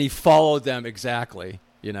mentors, and he followed them exactly.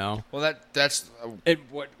 Well, that's What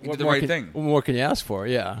did the more right can, thing. What more can you ask for?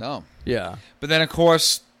 Yeah. no. Yeah. But then, of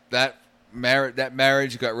course, that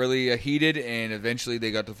marriage got really heated, and eventually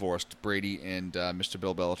they got divorced. Brady and Mr.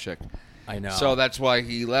 Bill Belichick. I know. So that's why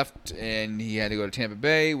he left, and he had to go to Tampa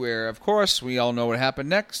Bay, where, of course, we all know what happened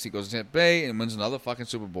next. He goes to Tampa Bay and wins another fucking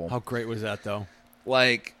Super Bowl. How great was that, though?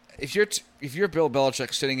 Like, if you're Bill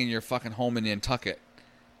Belichick sitting in your fucking home in Nantucket,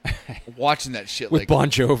 watching that shit, With like Bon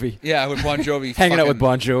Jovi. yeah, with Bon Jovi, Hanging out fucking- with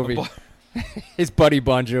Bon Jovi. His buddy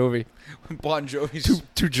Bon Jovi. Bon Jovi's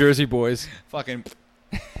Two Jersey boys. fucking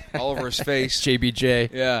all over his face. JBJ.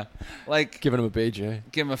 Yeah, like Giving him a BJ.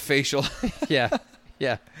 give him a facial. Yeah.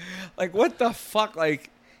 Yeah. Like, what the fuck? Like,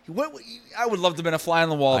 what? I would love to have been a fly on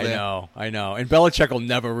the wall there. I know. And Belichick will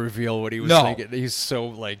never reveal what he was No. thinking. He's so,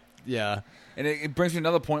 like, yeah. And it brings me to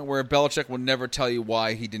another point where Belichick will never tell you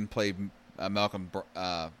why he didn't play Malcolm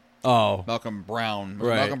Brown. Oh. Was it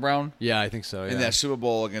Right. Malcolm Brown Yeah, I think so, yeah. in that Super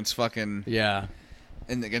Bowl against fucking Yeah.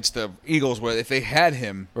 against the Eagles, where if they had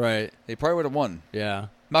him, Right. they probably would have won. Yeah.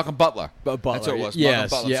 Malcolm Butler. But Butler. That's what it was.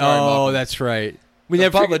 Yes. Malcolm Butler. Yeah. Sorry, Oh, Malcolm. that's right.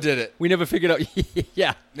 Butler did it. We never figured out.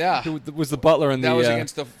 Yeah. Yeah. It was the Butler in That the. was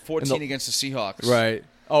against the 14 in the- against the Seahawks. Right.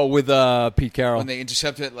 Oh, with Pete Carroll. When they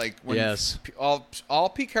intercepted, like, when Yes. all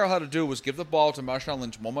Pete Carroll had to do was give the ball to Marshawn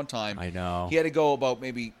Lynch one more time. I know. He had to go about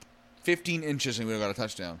maybe 15 inches and we would have got a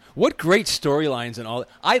touchdown. What great storylines and all.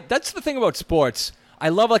 That's the thing about sports. I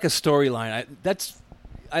love like a storyline.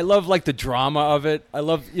 I love like the drama of it. I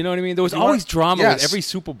love, you know what I mean? There was You always want- drama yes. with every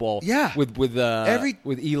Super Bowl. Yeah. With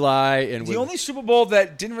Eli and The with only Super Bowl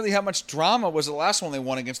that didn't really have much drama was the last one they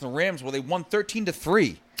won against the Rams, where they won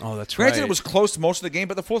 13-3. Oh, that's Granted, right. it was close most of the game,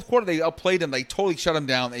 but the fourth quarter they outplayed them. They totally shut them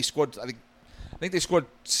down. They scored. I think they scored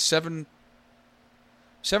seven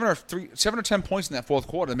or 10 points in that fourth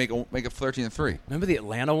quarter to make it 13-3. Remember the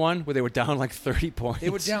Atlanta one where they were down like 30 points?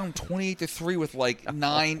 They were down 28-3 with like I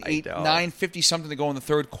 9:50 something to go in the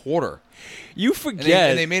third quarter. You And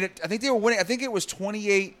forget. and they made it. I think they were winning. I think it was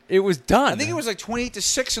 28. it was done. I think it was like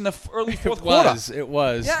 28-6 in the early fourth It quarter. was. It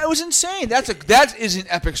was. Yeah, it was insane. That is an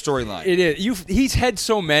epic storyline. It is. He's had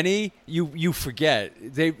so many. You forget.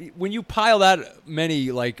 When you pile that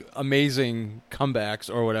many like amazing comebacks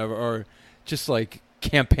or whatever, or just like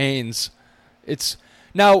campaigns, it's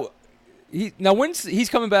now. when's he's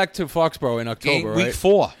coming back to Foxborough in October, Week right?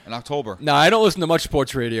 4 in October. No, I don't listen to much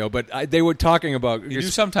sports radio, but they were talking about. You do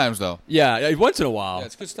sometimes, though. Yeah, once in a while. Yeah,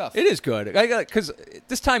 it's good stuff. It is good. Because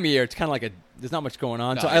this time of year, it's kind of like there's not much going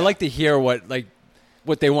on. No, So yeah. I like to hear what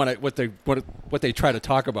they want to what they try to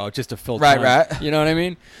talk about just to fill Right, time. right. You know what I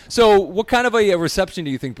mean? So what kind of a reception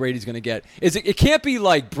do you think Brady's going to get? It can't be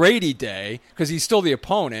like Brady Day because he's still the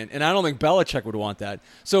opponent, and I don't think Belichick would want that.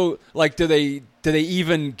 So like, do they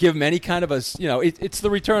even give him any kind of a it's the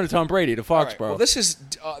return of Tom Brady to Foxborough. All right. Well, this is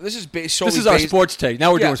based solely. This is our sports take.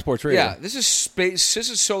 Now we're doing sports radio. Yeah, this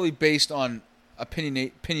is solely based on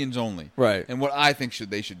opinions only. Right. And what I think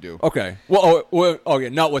they should do. Okay. Well, yeah,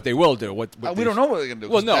 not what they will do. What We don't know what they're going to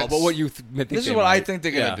do. Well, no, but what you think this they is what might. I think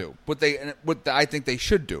they're going to do. What I think they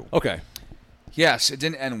should do. Okay. Yes, it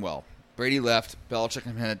didn't end well. Brady left. Belichick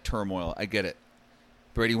had turmoil. I get it.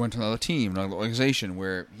 Brady went to another team, another organization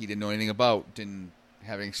where he didn't know anything about, didn't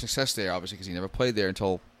have any success there, obviously, because he never played there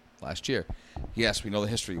until last year. Yes, we know the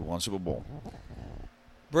history. He won Super Bowl.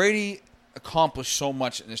 Brady accomplished so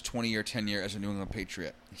much in his 20-year tenure as a New England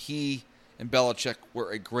Patriot. He and Belichick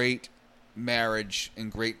were a great marriage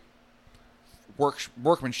and great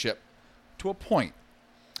workmanship to a point.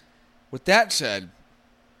 With that said,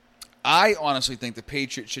 I honestly think the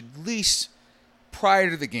Patriots should at least, prior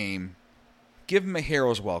to the game, give him a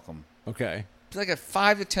hero's welcome. Okay. It's like a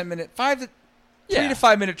 5 to 10 minute, 3 to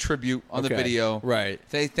 5 minute tribute on the video. Right.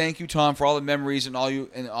 Say thank you, Tom, for all the memories and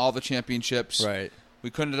all the championships. Right. We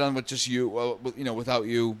couldn't have done with just you, without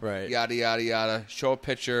you. Right. Yada yada yada. Show a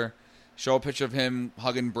picture of him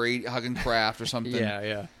hugging Kraft or something.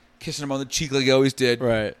 Yeah. Kissing him on the cheek like he always did.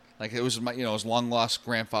 Right. Like it was his long lost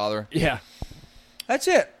grandfather. Yeah. That's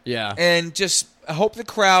it. Yeah. And just I hope the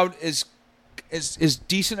crowd is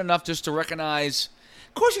decent enough just to recognize.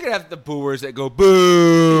 Of course, you're gonna have the booers that go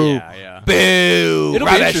boo. Yeah. Boo. It'll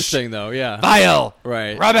rubbish, be interesting though. Yeah. Vile.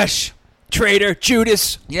 Right. Rubbish. Traitor.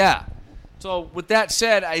 Judas. Yeah. So with that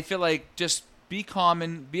said, I feel like just be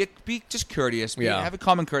common, be just courteous. Have a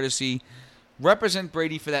common courtesy. Represent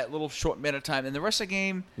Brady for that little short minute of time, and the rest of the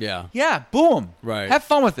game. Yeah. Boo him. Right. Have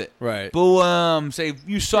fun with it. Right. Boo him. Say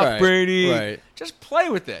you suck, Right. Brady. Right. Just play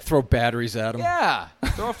with it. Throw batteries at him. Yeah.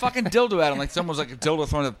 Throw a fucking dildo at him like someone was like a dildo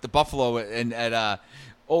thrown at the Buffalo at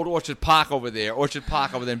Old Orchard Park over there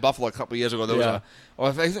in Buffalo a couple of years ago. There was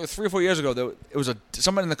I think it was 3 or 4 years ago. It was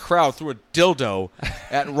someone in the crowd threw a dildo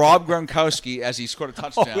at Rob Gronkowski as he scored a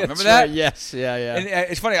touchdown. Remember that? Right. Yes. Yeah. And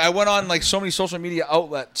it's funny. I went on like so many social media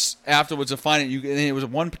outlets afterwards to find it. And it was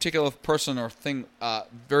one particular person or thing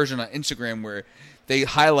version on Instagram where they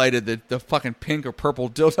highlighted the fucking pink or purple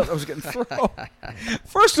dildo that was getting thrown.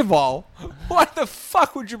 First of all, why the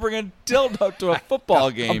fuck would you bring a dildo to a football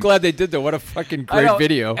game? I'm glad they did that. What a fucking great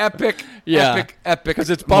video. Epic. Yeah. Epic. Because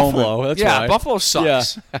it's Buffalo. Moment. That's yeah, why. Buffalo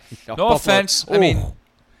sucks. Yeah. No Buffalo. offense. I mean,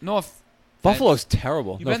 no offense. Buffalo's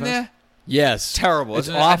terrible. You No been offense. there? Yes. Terrible. It's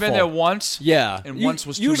isn't it? awful. I've been there once. Yeah. And once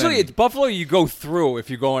was too usually many. it's Buffalo. You go through if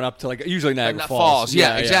you're going up to usually Niagara Falls.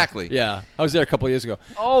 Yeah, exactly. Yeah. I was there a couple of years ago.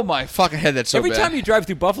 Oh my fucking head! That's so Every bad. time you drive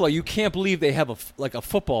through Buffalo, you can't believe they have a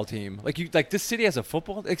football team. Like this city has a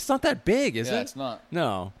football. It's not that big, is it? Yeah, it's not.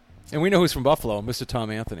 No. And we know who's from Buffalo, Mr.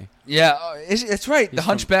 Tom Anthony. Yeah, it's right. The from-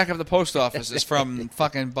 hunchback of the post office is from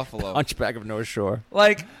fucking Buffalo. Hunchback of North Shore.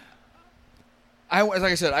 Like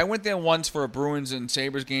I said, I went there once for a Bruins and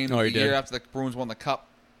Sabres game Oh, the you year did? after the Bruins won the Cup.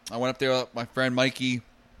 I went up there with my friend Mikey.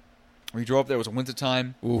 We drove up there. It was winter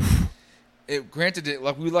time. Oof. Granted, we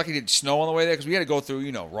were lucky it didn't snow on the way there because we had to go through,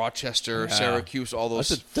 Rochester, Yeah. Syracuse, all those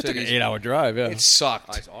That's like an cities. 8-hour drive, yeah. It sucked.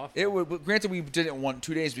 Oh, it's awful. It would. Granted, we didn't want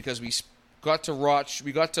 2 days because we got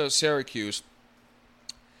to Syracuse.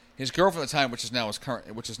 His girlfriend at the time, which is now his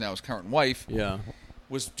current wife, Yeah.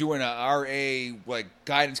 was doing a RA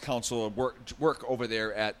guidance counselor work over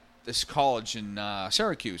there at this college in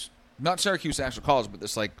Syracuse. Not Syracuse actual college, but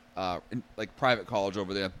this private college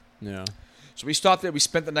over there. Yeah. So we stopped there. We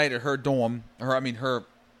spent the night at her her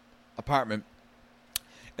apartment,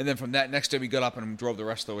 and then from that next day we got up and drove the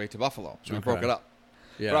rest of the way to Buffalo. So we Okay. broke it up.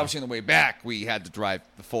 Yeah. But obviously on the way back we had to drive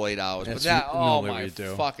the full 8 hours. That's but that, oh normally my we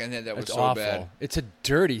do. fucking head, that was It's so awful. bad. It's a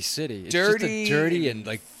dirty city. It's Dirty. just a dirty and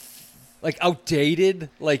like outdated.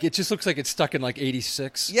 Like it just looks like it's stuck in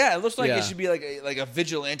 86. Yeah, it looks like Yeah. it should be like a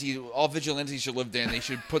vigilante. All vigilantes should live there, and they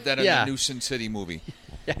should put that in Yeah. a new Sin City movie.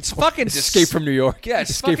 It's fucking Escape from New York. Yeah,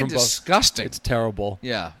 it's Escape fucking from Buffalo. disgusting. It's terrible.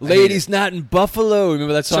 Yeah, I hate Ladies it. not in Buffalo.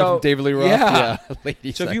 Remember that song So, from David Lee Roth? yeah.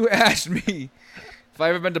 Ladies. So if you asked me if I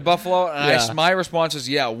ever been to Buffalo, and Yeah. my response is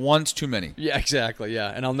once too many. Yeah, exactly.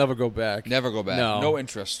 Yeah, and I'll never go back. Never go back. No. No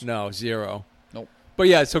interest. No, zero. Nope. But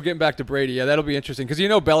yeah, so getting back to Brady, yeah, that'll be interesting because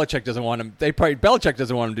Belichick doesn't want him. Belichick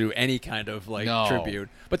doesn't want him to do any kind of No. tribute,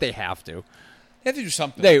 but they have to. They have to do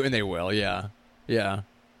something. They will, yeah.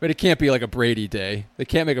 But it can't be like a Brady day. They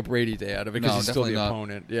can't make a Brady day out of it because No, he's still the definitely not.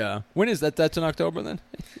 opponent. Yeah. When is that? That's in October then.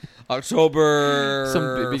 October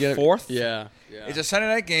 4th. Yeah. It's a Sunday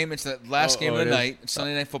night game. It's the last game of the it is? night. It's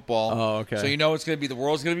Sunday Night Football. Oh, okay. So it's going to be the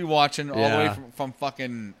world's going to be watching all the way Yeah. from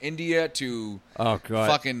fucking India to Oh god.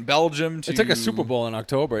 fucking Belgium to. It's like a Super Bowl in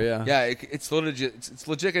October. Yeah. Yeah, it's legit. It's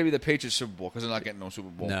legit going to be the Patriots Super Bowl because they're not getting no Super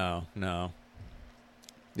Bowl. No.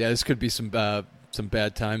 Yeah, this could be some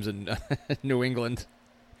bad times in New England,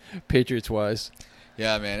 Patriots wise.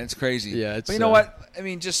 Yeah, man, it's crazy. Yeah, it's, but you know what? I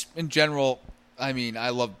mean, just in general, I'm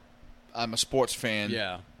a sports fan.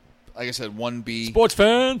 Yeah. Like I said, 1B. Sports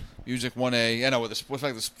fan. Music 1A. Yeah, no, with the sports,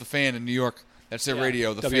 like the fan in New York. That's their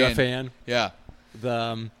radio. The WFAN. Yeah.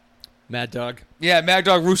 The Mad Dog. Yeah, Mad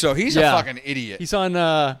Dog Russo. He's a fucking idiot. He's on.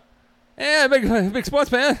 Big sports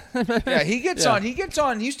fan. Yeah, he gets Yeah. on. He gets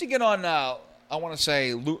on. He used to get on. I want to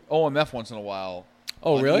say OMF once in a while.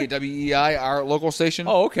 Oh, on really? WEI, our local station.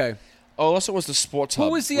 Oh, okay. Oh, also was the Sports Hub.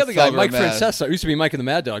 Who was the with other guy? Felger Mike and Maz. Francesa. It used to be Mike and the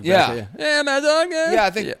Mad Dog. Yeah. Back there. Yeah, Mad Dog. Yeah. Yeah, I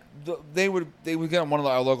think they would get on one of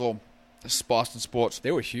our local Boston Sports.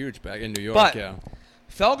 They were huge back in New York. But yeah.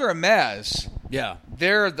 Felger and Maz, Yeah.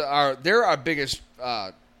 they're our biggest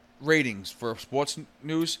ratings for sports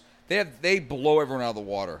news. They blow everyone out of the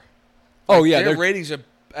water. Oh, yeah, their they're- ratings are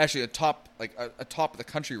actually a top of the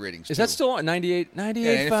country ratings. Is too. that still on 98.5,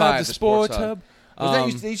 98.5, the Sports Hub? Well,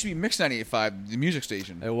 they used to be Mix 98.5, the music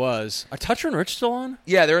station. It was. Are Toucher and Rich still on?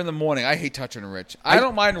 Yeah, they're in the morning. I hate Toucher and Rich. I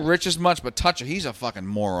don't mind Rich as much, but Toucher, he's a fucking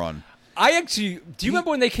moron. I actually. Do you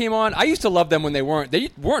remember when they came on? I used to love them when they weren't. They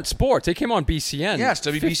weren't sports. They came on BCN. Yes,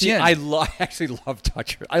 WBCN. 15 I actually love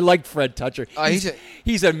Toucher. I like Fred Toucher.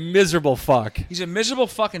 He's a miserable fuck. He's a miserable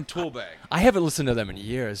fucking tool bag. I haven't listened to them in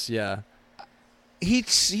years. Yeah. He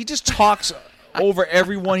just talks over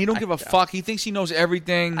everyone. He don't give a fuck. He thinks he knows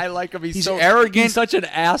everything. I like him. He's so arrogant. He's such an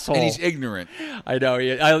asshole. And he's ignorant. I know.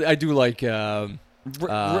 Yeah, I do like.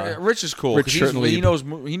 Rich is cool. Rich 'cause certainly- he knows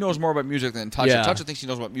more about music than Toucher. Yeah. Toucher thinks he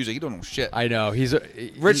knows about music. He don't know shit. I know.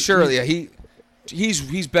 Rich Shirley. Yeah,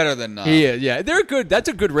 he's better than. He is, yeah. They're good. That's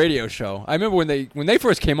a good radio show. I remember when they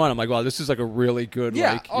first came on. I'm like, wow, this is like a really good.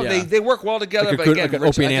 Yeah. They work well together. Like a but good- again, like an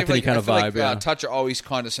Rich, Opie and I Anthony think, kind I of feel vibe, yeah. Toucher always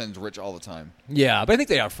condescends Rich all the time. Yeah, but I think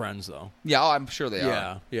they are friends though. Yeah, I'm sure they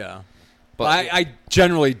are. Yeah. But I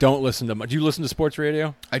generally don't listen to much. Do you listen to sports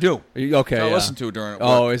radio? I do. Okay. I yeah. listen to it during work.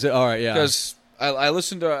 Oh, is it all right? Yeah. Because I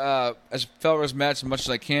listen to as Felger's match as much as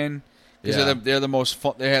I can because Yeah. they're the most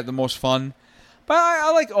fun. They have the most fun. But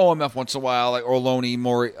I like OMF once in a while, like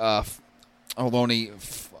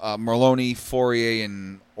Merloni, Fourier,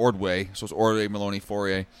 and Ordway. So it's Ordway, Maloney,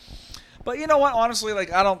 Fourier. But you know what? Honestly,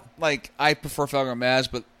 I prefer Felger and Maz,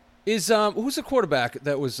 but Is who's the quarterback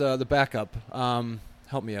that was the backup?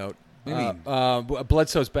 Help me out. What do you mean?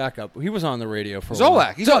 Bledsoe's backup. He was on the radio for a while.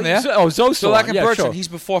 Zolak. He's on there. Zo's still Zolak on. and Yeah, Bertrand, sure. he's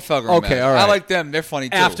before Felger and Okay, Maz. all right. I like them. They're funny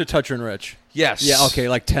too. After Toucher and Rich. Yes. Yeah. Okay.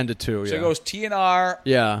 Like 10-2. So Yeah. it goes TNR,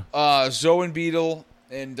 Yeah. Zoe and Beetle,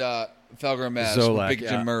 and Felger and Maz. Zolak. Big yeah.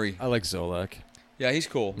 Jim Murray. I like Zolak. Yeah, he's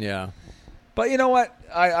cool. Yeah. But you know what?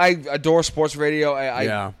 I adore sports radio. I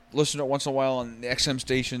Yeah. listen to it once in a while on the XM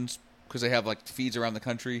stations because they have like feeds around the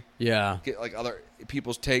country. Yeah. Get like other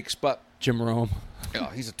people's takes. But Jim Rome.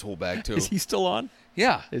 he's a tool bag too. Is he still on?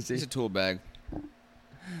 Yeah, Is he? he's a tool bag.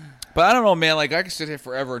 But I don't know, man. Like I could sit here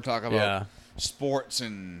forever and talk about Yeah. sports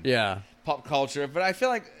and Yeah. pop culture. But I feel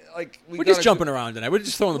like We're just jumping around tonight. We're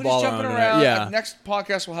just throwing the We're ball just jumping around. around. Tonight. Yeah. Next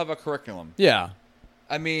podcast we'll have a curriculum. Yeah.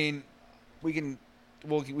 I mean, we can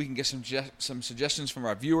get some suggestions from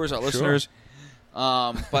our viewers, our listeners.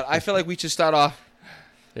 But I feel like we should start off.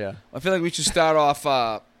 Yeah. I feel like we should start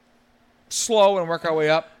off slow and work our way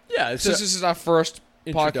up. Yeah. Since this is our first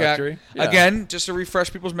Introductory. podcast, Yeah. again, just to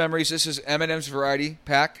refresh people's memories, this is Eminem's Variety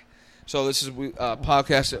Pack. So this is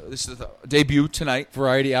podcast. This is the debut tonight.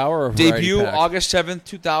 Variety Hour or Variety Debut Pack? August 7th,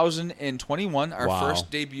 2021. Our Wow. first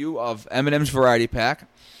debut of Eminem's Variety Pack,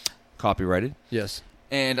 copyrighted. Yes.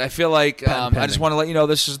 And I feel like I just pending. want to let you know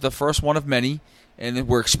this is the first one of many, and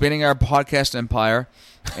we're expanding our podcast empire,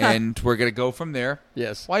 and we're gonna go from there.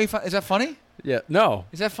 Yes. Why are you? Is that funny? Yeah. No.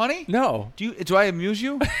 Is that funny? No. Do I amuse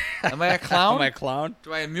you? Am I a clown? Am I a clown?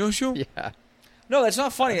 Do I amuse you? Yeah. No, that's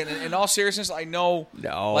not funny. In all seriousness, I know.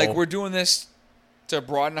 No. Like we're doing this to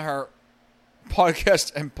broaden our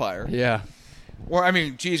podcast empire. Yeah. We're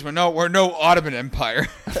no Ottoman Empire.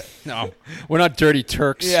 No. We're not dirty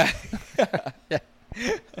Turks. yeah. The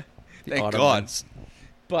Thank God. Ottomans.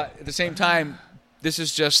 But at the same time, this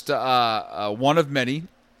is just one of many,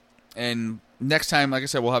 and next time, like I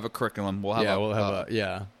said, we'll have a curriculum. We'll have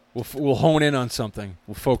We'll hone in on something.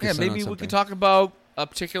 We'll focus. Yeah, in maybe on we something. could talk about a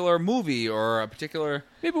particular movie or a particular.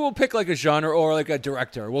 Maybe we'll pick like a genre or like a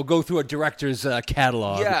director. We'll go through a director's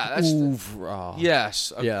catalog. Yeah, that's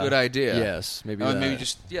yes, a good idea. Yes, maybe. Maybe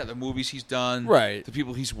just the movies he's done, right? The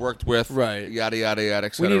people he's worked with, right? Yada yada yada,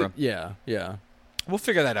 etc. Yeah. We'll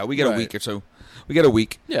figure that out. We get a week or so. We get a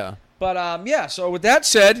week. Yeah. But so with that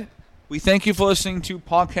said, we thank you for listening to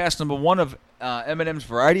podcast number 1 of Eminem's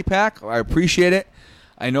Variety Pack. I appreciate it.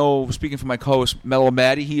 I know, speaking for my co-host Mellow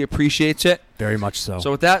Maddie, he appreciates it. Very much so.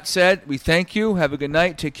 So with that said, we thank you. Have a good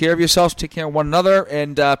night. Take care of yourselves. Take care of one another.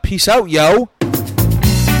 And peace out, yo.